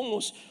en sê, kom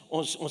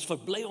ons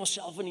verbly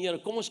onsself in die Here,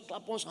 kom ons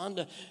klap ons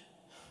hande,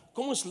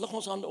 kom ons lig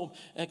ons hande op.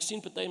 Ek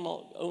sien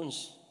partymal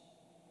ouens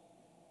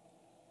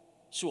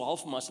so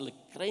half maar as hulle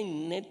kry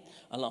net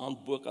hulle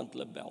hand bokant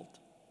hulle beld.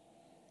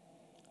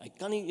 Hy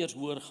kan nie eers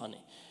hoor gaan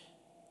nie.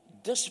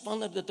 Dis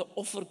wanneer dit 'n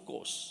offer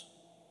kos.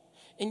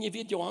 En jy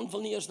weet, jou hand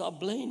wil nie eers daar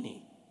bly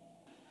nie.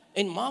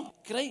 En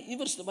kry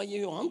iewers waar jy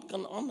jou hand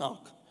kan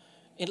aanhaak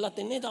en laat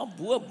hy net daar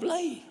bo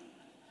bly.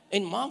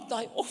 En maak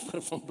daai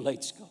offer van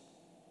blydskap.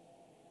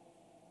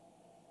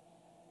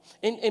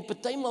 En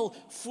partymal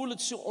voel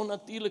dit so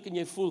onnatuurlik en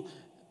jy voel,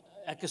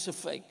 ek is 'n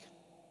fake.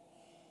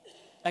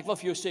 Ek wil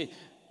vir jou sê,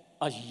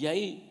 as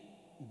jy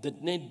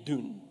dit net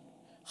doen,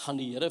 gaan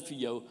die Here vir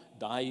jou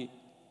daai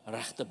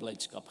regte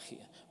blydskap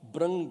gee.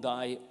 Bring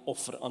daai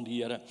offer aan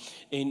die Here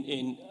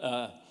en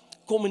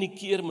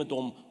kommunikeer met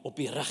hom op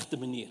die regte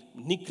manier.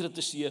 Nie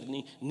kritiseer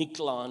nie, nie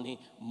kla nie,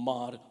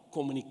 maar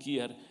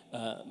kommunikeer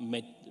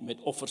met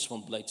offers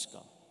van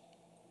blydskap.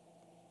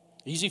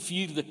 Hier is die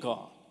 4de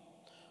K.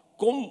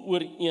 Kom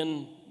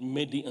ooreen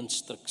met die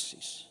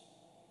instruksies.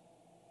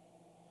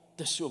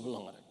 Dit is so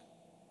belangrik.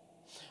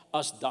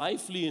 As daai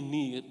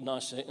vlieënier na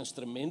sy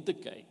instrumente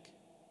kyk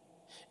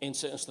en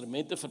sy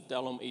instrumente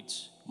vertel hom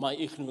iets, maar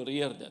hy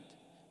ignoreer dit,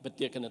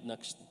 beteken dit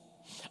niks nie.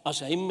 As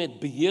hy met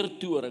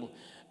beheertoring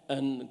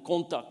in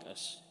kontak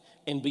is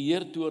en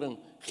beheertoring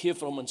gee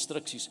vir hom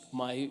instruksies,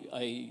 maar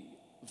hy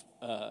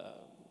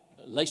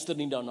luister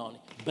nie daarna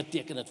nie,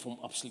 beteken dit vir hom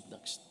absoluut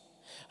niks.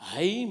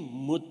 Hy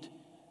moet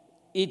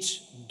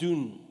iets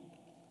doen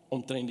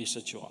omtrent die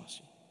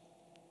situasie.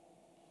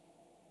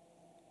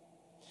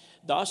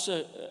 Daar's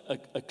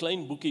 'n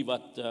klein boekie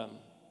wat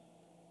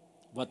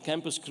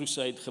Campus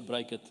Crusade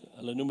gebruik het.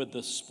 Hulle noem dit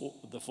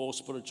the 4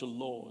 spiritual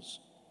laws.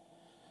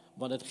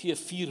 Want dit gee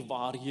 4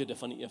 waarhede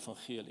van die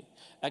evangelie.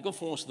 Ek wil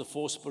vir ons the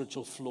 4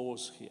 spiritual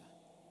flaws gee.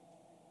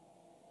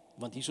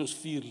 Want hier is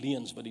 4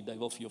 leuns wat die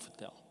duiwel vir jou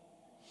vertel.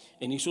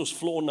 En hier is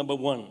flaw number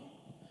 1.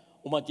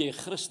 Omdat jy 'n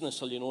Christen is,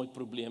 sal jy nooit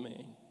probleme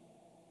hê.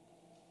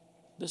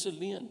 Dis 'n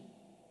leuen.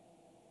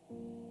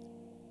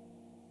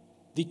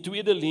 Die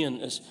tweede leuen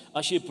is,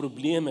 as jy 'n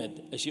probleem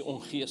het, is jy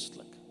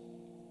ongeestelik.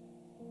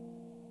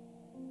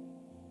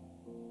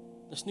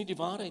 Dis nie die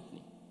waarheid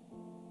nie.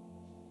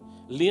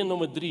 Leuen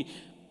nommer 3,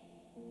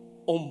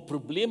 om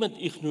probleme te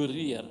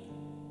ignoreer,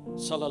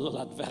 sal hulle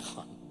laat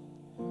weggaan.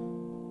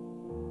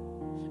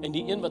 En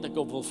die een wat ek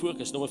op wil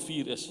fokus, nommer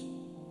 4 is,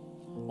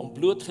 om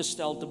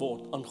blootgestel te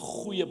word aan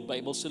goeie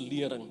Bybelse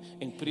lering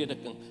en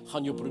prediking,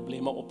 gaan jou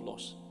probleme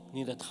oplos.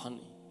 Nee, dit gaan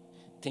nie.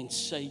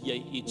 Tensy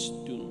jy iets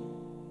doen.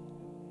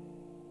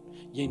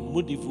 Jy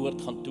moet die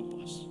woord gaan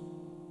toepas.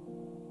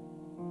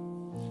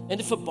 En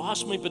dit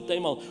verbaas my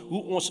partymal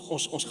hoe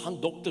ons gaan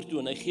dokter toe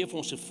en hy gee vir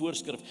ons 'n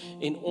voorskrif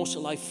en ons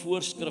sal daai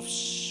voorskrif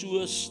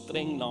so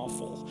streng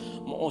navolg,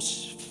 maar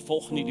ons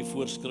volg nie die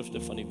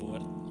voorskrifte van die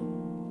woord nie.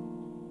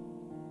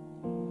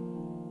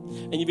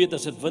 En jy weet,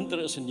 as dit winter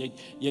is en jy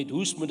het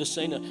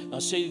hoesmedisyne,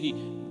 dan sê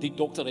die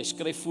dokter, hy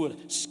skryf voor,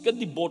 skud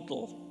die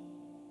bottel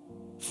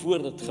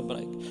voor dit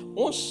gebruik.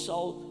 Ons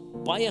sal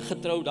baie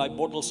getrou daai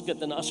bottel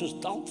skud, en as ons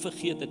dalk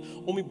vergeet het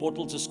om die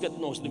bottel te skud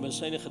en ons die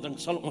medisyne gedrink,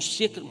 sal ons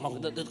seker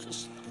maak dat dit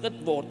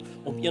geskud word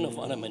op een of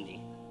ander manier.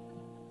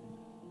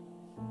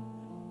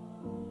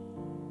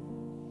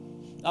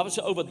 Daar was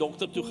 'n ou wat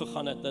dokter toe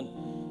gegaan het en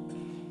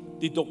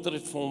die dokter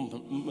het vir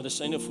hom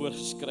medisyne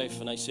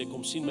voorgeskryf en hy sê,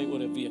 kom sien my oor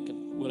 'n week.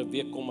 En oor 'n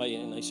week kom hy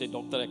en hy sê,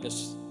 dokter, ek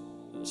is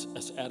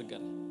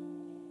erger.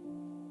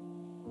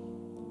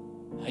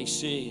 Hy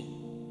sê,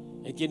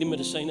 Het jy die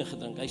medisyne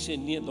gedrink? Hy sê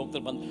nee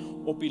dokter, want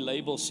op die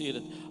label sê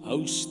dit,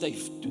 hou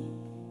styf toe.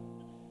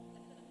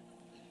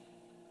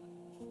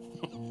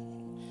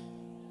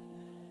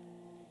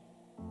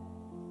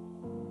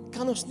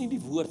 Kan ons nie die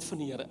woord van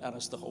die Here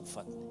ernstig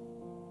opvat nie?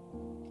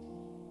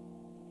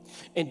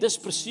 En dis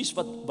presies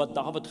wat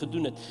Dawid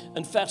gedoen het.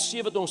 In vers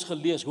 7 het ons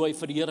gelees hoe hy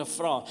vir die Here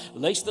vra.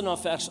 Luister na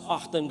vers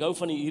 8 en gou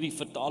van hierdie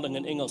vertaling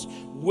in Engels.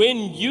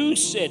 When you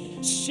said,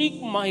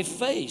 seek my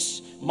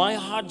face, my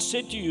heart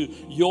said to you,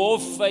 your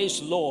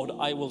face, Lord,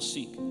 I will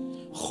seek.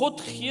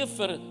 God gee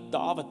vir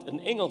Dawid in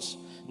Engels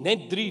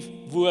net 3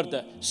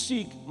 woorde,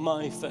 seek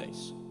my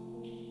face.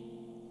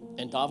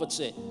 En Dawid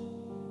sê,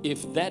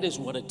 if that is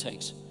what it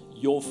takes,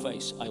 your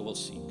face I will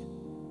seek.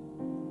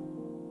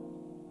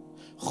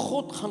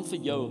 God gaan vir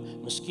jou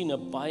miskien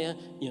 'n baie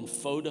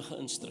eenvoudige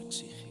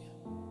instruksie gee.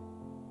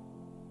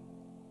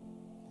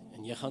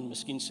 En jy gaan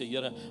miskien sê,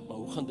 Here, maar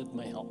hoe gaan dit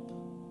my help?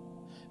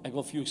 Ek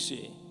wil vir jou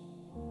sê,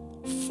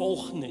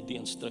 volg net die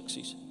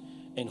instruksies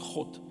en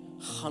God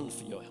gaan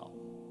vir jou help.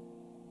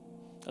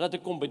 Laat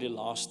ek kom by die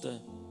laaste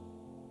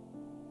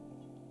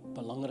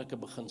belangrike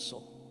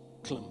beginsel.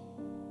 Klim.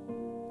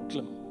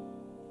 Dit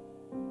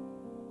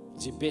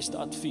is die beste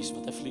advies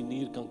wat 'n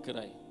vlienier kan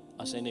kry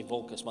as hy in die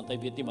wolk is, want hy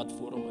weet nie wat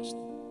voor hom is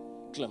nie.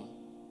 Klim.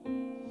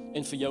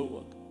 En vir jou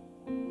ook.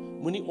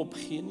 Moenie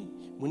opgee nie,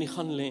 moenie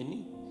gaan lê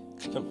nie.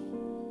 Klim.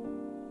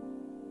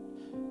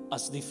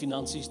 As die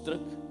finansies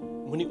druk,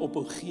 moenie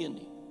ophou gee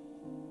nie.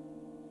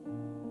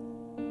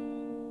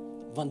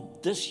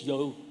 Want that's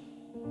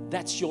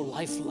your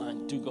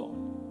lifeline to God.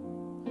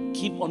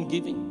 Keep on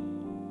giving.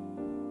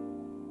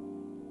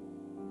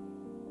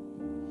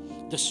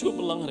 Dit is so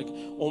belangrik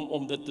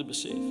om dit te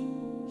besef.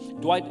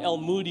 Dwight L.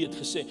 Moody het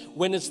gesê,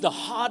 when it's the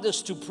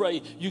hardest to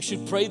pray, you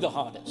should pray the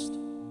hardest.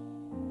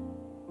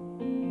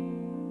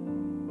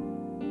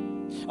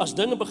 As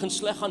dinge begin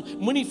sleg gaan,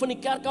 moenie van die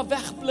kerk af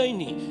wegbly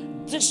nie.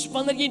 Dis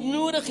wanneer jy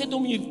nodig het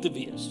om hier te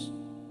wees.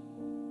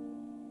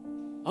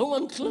 Hou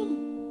aan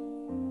klim.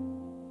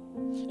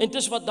 En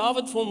dis wat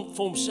Dawid vir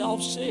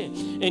homself sê.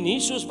 En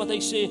hier soos wat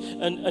hy sê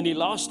in die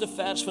laaste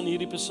vers van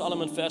hierdie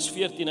Psalm in vers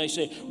 14, hy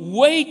sê,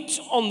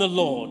 wait on the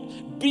Lord,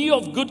 be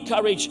of good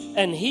courage,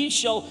 and he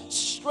shall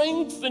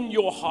strengthen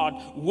your heart.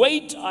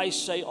 Wait, I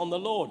say, on the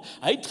Lord.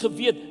 Hy het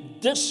geweet,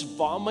 dis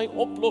waar my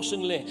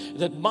oplossing lê.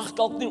 Dit mag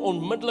dalk nie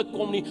onmiddellik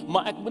kom nie,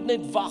 maar ek moet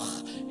net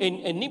wag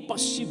en nie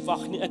passief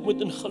wag nie. Ek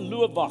moet in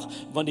geloof wag,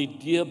 want die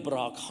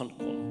deurbraak gaan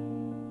kom.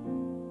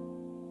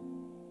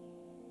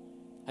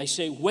 Hy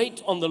sê,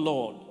 wait on the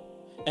Lord,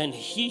 and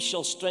he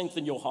shall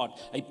strengthen your heart.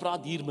 Hy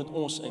praat hier met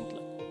ons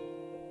eintlik.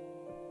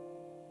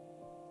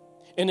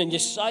 En in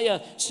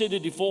Jesaja sê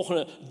dit die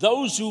volgende,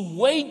 those who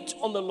wait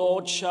on the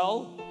Lord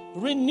shall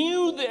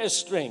renew their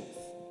strength.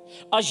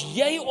 As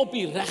jy op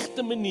die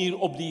regte manier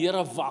op die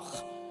Here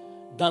wag,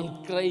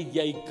 dan kry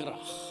jy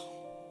krag.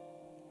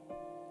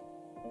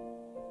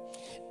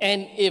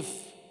 And if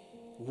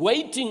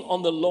waiting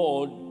on the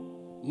Lord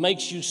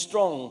makes you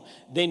strong,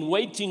 then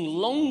waiting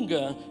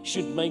longer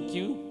should make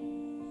you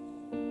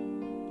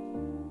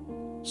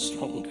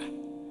stronger.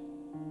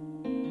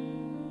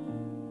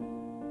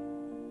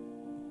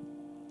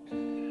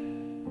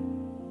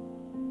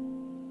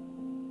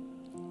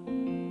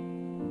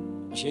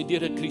 As jy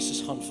deur 'n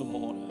krisis gaan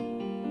vanmôre,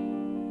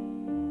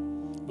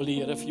 wil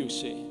die Here vir jou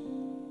sê,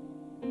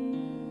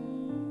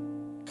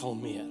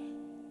 kalmeer.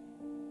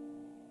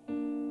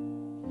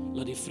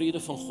 Laat die vrede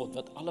van God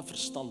wat alle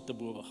verstand te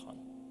bowe gaan.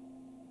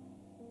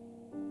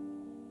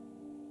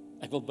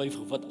 Ek wil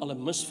byvoeg wat alle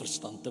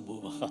misverstand te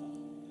bowe gaan.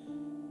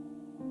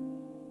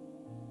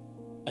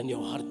 In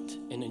jou hart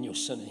en in jou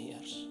sinne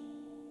heers.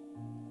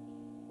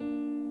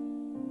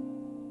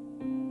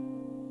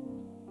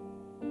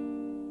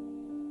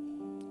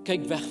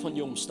 Kyk weg van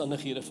jou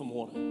omstandighede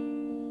vanmôre.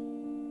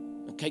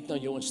 En kyk na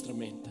jou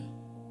instrumente.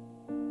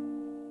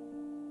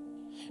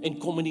 En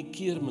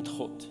kommunikeer met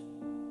God.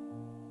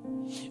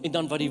 En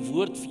dan wat die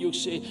woord vir jou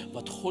sê,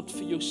 wat God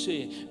vir jou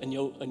sê in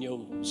jou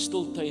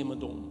stiltye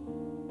met hom.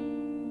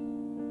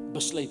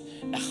 Besluit,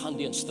 ek gaan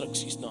die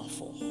instruksies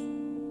navolg.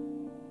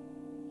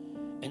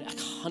 En ek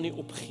gaan nie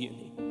opgee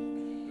nie.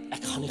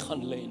 Ek gaan nie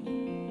gaan lê nie.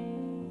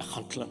 Ek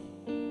gaan klim.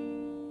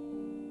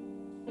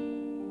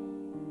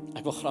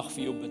 Ek wil graag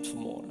vir jou bid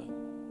vanmôre.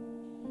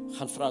 Ek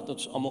gaan vra dat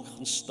ons almal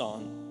gaan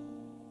staan.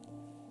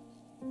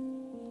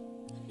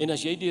 En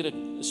as jy deur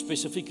 'n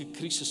spesifieke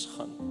krisis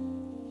gaan,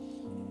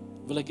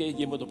 wil ek hê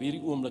jy moet op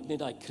hierdie oomblik net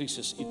daai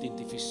krisis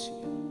identifiseer.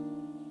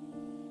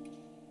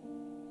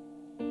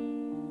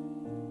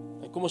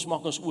 En kom ons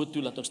maak ons oë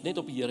toe, dat ons net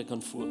op die Here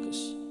kan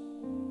fokus.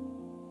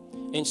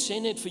 En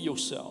sê net vir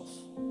jouself,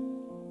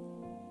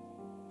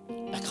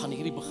 ek gaan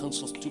hierdie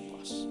beginsels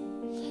toepas.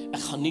 Ek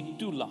gaan nie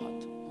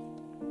toelaat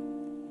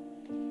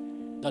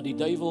dat die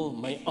duiwel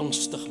my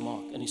angstig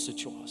maak in die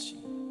situasie.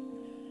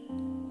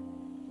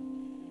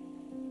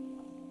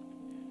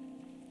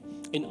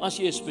 En as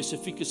jy 'n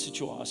spesifieke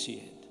situasie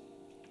het,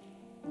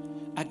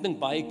 ek dink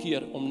baie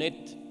keer om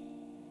net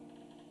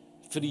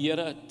vir die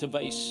Here te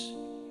wys,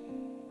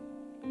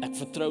 ek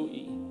vertrou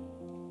U,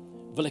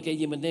 wil ek hê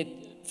jy moet net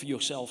vir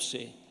jouself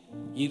sê,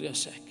 hier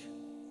is ek.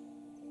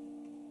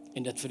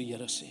 En dit vir die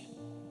Here sê.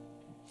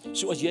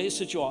 So as jy 'n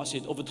situasie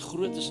het, of dit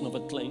groot is en of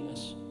dit klein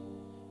is,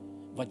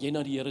 wat jy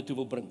na die Here toe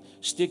wil bring,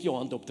 steek jou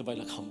hand op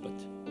terwyl ek gaan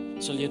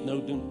bid. Sal jy dit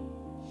nou doen?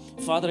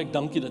 Vader, ek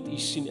dank U dat U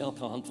sien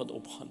elke hand wat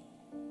opgaan.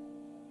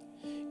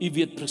 U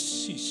weet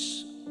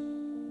presies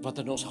wat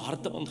in ons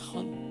harte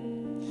aangaan.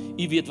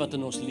 U weet wat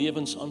in ons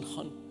lewens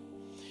aangaan.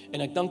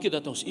 En ek dank U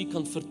dat ons U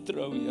kan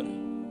vertrou,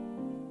 Here.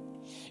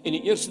 En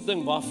die eerste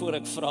ding waarvoor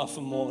ek vra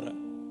vanmôre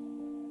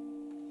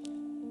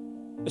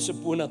is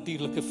 'n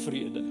bonatuurlike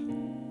vrede.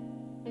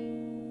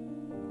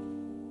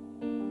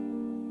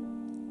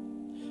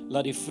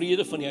 Laat die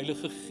vrede van die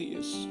Heilige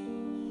Gees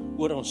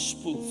oor ons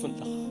spoel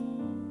vandag.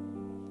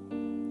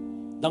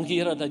 Dankie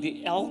Here dat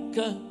U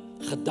elke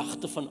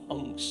gedagte van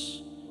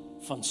angs,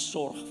 van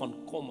sorg, van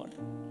kommer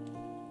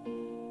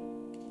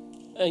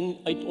en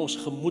uit ons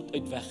gemoed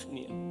uit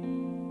wegneem.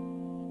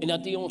 En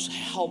dat U ons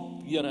help,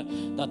 Here,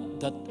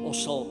 dat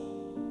ons sal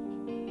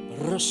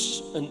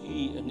rus in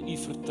U en U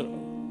vertrou.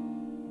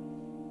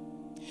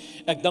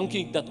 Ek dank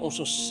U dat ons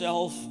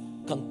onsself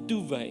kan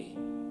toewy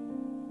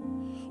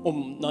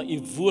om na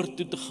U woord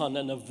toe te gaan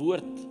en 'n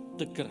woord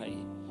te kry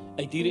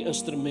uit hierdie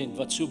instrument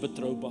wat so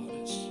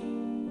betroubaar is.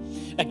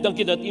 Ek dank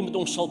U dat U met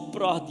ons sal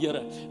praat,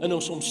 Here, in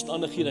ons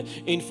omstandighede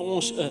en vir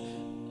ons 'n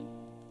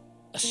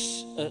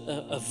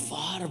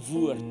ware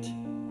woord,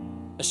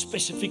 'n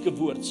spesifieke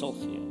woord sal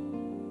gee.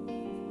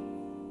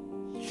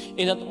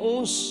 En dat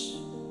ons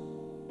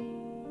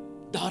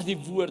daardie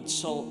woord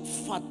sal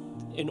vat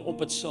en op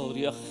dit sal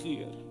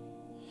reageer.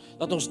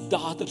 Dat ons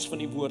daders van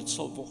die woord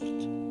sal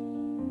word.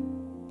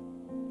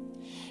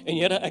 En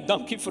Here, ek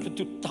dank U vir 'n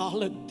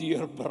totale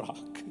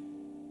deurbraak.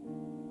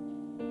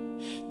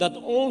 Dat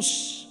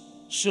ons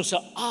soos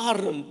 'n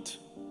arend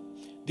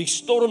die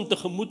storm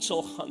tegemoet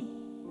sal gaan.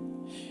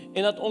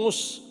 En dat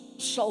ons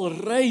sal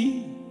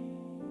ry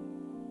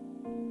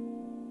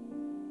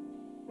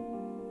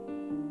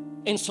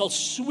en sal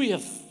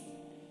sweef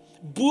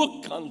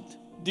bokant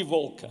die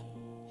wolke,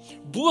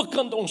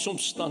 bokant ons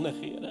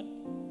omstandighede,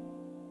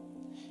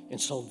 en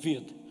sal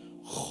weet,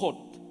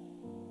 God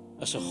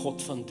is 'n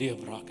God van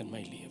deurbraak in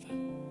my lewe.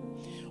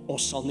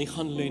 Ons sal nie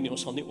gaan lê nie,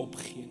 ons sal nie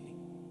opgee nie.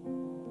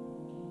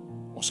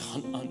 Ons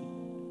gaan aan.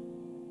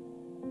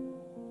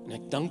 En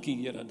ek dank U,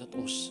 Here, dat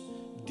ons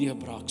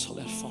deurbraak sal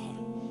ervaar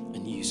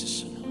in Jesus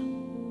se naam.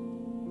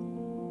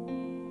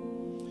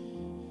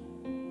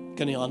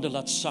 Kan die hande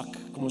laat sak,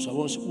 kom ons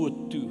hou ons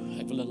oë toe.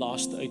 Ek wil 'n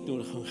laaste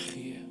uitnodiging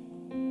gee.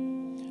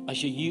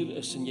 As jy hier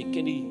is en jy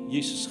ken die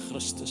Jesus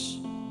Christus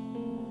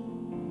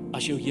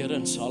as jou Here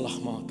en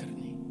Saligmaker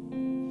nie.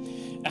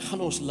 Ek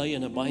gaan ons lei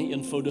in 'n baie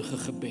eenvoudige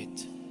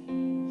gebed.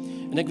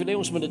 En ek wil hê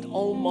ons moet dit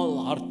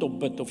almal hardop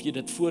bid, of jy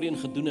dit voorheen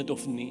gedoen het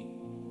of nie.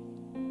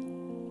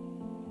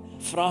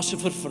 Frase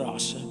vir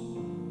frase.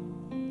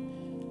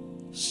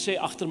 Sê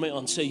agter my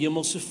aan, sê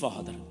Hemelse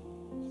Vader.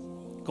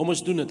 Kom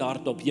ons doen dit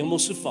hardop.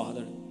 Hemelse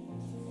Vader,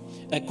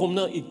 ek kom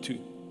na U toe,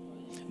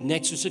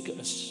 net soos ek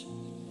is.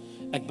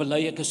 Ek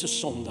bely ek is 'n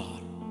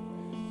sondaar.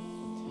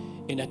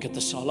 En ek het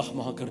 'n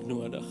Saligmaker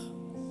nodig.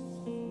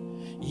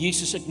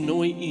 Jesus, ek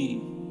nooi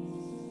U,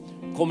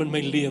 kom in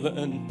my lewe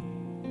in.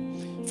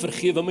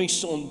 Vergewe my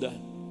sonde.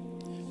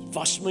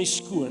 Was my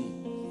skoon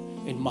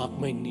en maak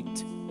my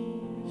nuut.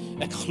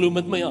 Ek glo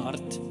met my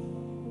hart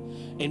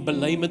en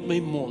bely met my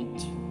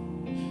mond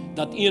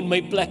dat U in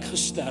my plek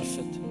gesterf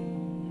het,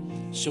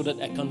 sodat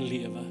ek kan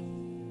lewe.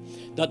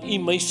 Dat U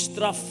my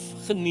straf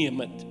geneem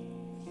het,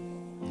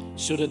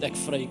 sodat ek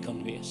vry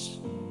kan wees.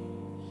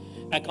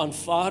 Ek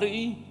aanvaar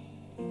U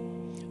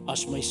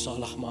as my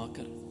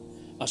Saligmaker,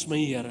 as my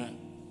Here.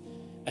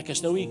 Ek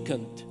is nou U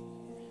kind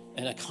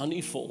en ek gaan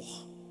U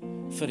volg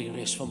vir die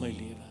res van my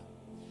lewe.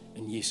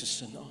 In Jesus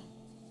se naam.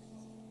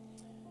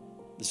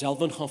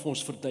 Selwyn gaan vir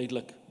ons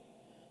verduidelik,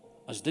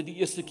 as dit die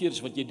eerste keer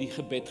is wat jy die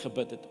gebed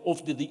gebid het,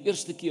 of dit die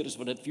eerste keer is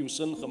wat dit vir jou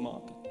sin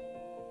gemaak het,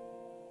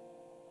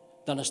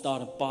 dan is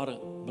daar 'n paar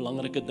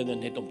belangrike dinge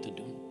net om te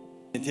doen.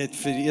 Jy het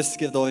vir die eerste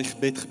keer daai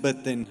gebed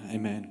gebid en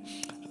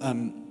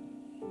amen.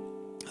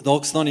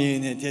 Dalk staan jy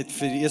en jy het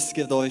vir die eerste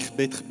keer daai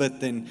gebed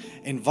gebid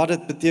en wat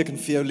dit beteken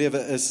vir jou lewe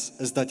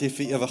is dat jy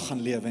vir ewig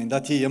gaan lewe en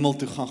dat jy hemel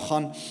toe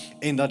gaan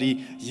en dat die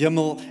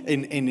hemel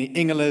en die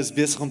engele is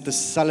besig om te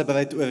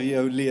celebrate oor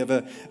jou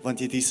lewe, want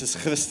jy het Jesus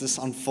Christus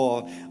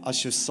aanvaar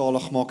as jou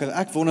Saligmaker.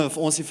 Ek wonder of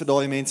ons nie vir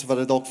daai mense wat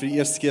dit dalk vir die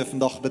eerste keer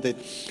vandag gebid het,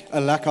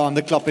 'n lekker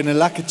handeklap en 'n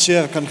lekker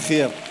cheer kan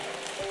gee.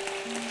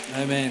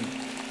 Amen.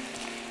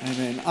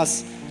 Amen.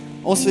 As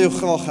ons wil jou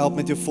graag help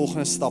met jou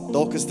volgende stap.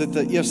 Dalk is dit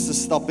 'n eerste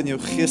stap in jou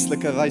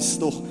geestelike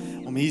reistog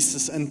om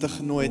Jesus in te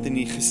genooi het en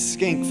die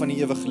geskenk van die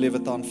ewige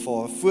lewe te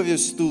aanvaar. Voor jou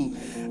stoel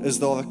is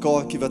daar 'n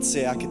kaartjie wat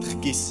sê ek het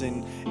gekies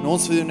en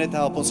ons wil jou net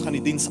help. Ons gaan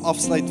die diens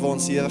afsluit waar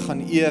ons die Here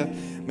gaan eer,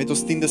 met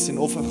ons tiendes en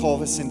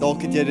offergawes en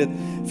dalk het jy dit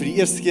vir die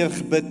eerste keer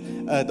gebid,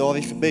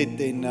 daardie gebed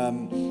en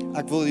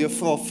ek wil jou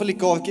vra, vul die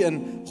kaartjie in,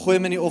 gooi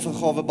hom in die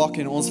offergawebak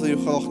en ons wil jou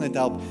graag net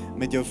help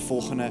met jou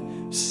volgende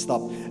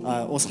stap.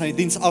 Ons gaan die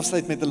diens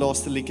afsluit met 'n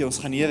laaste liedjie. Ons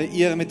gaan die Here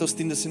eer met ons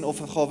tiendes en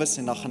offergawes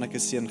en dan gaan ek 'n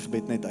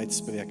seëngebed net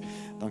uitspreek.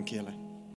 Dankie julle.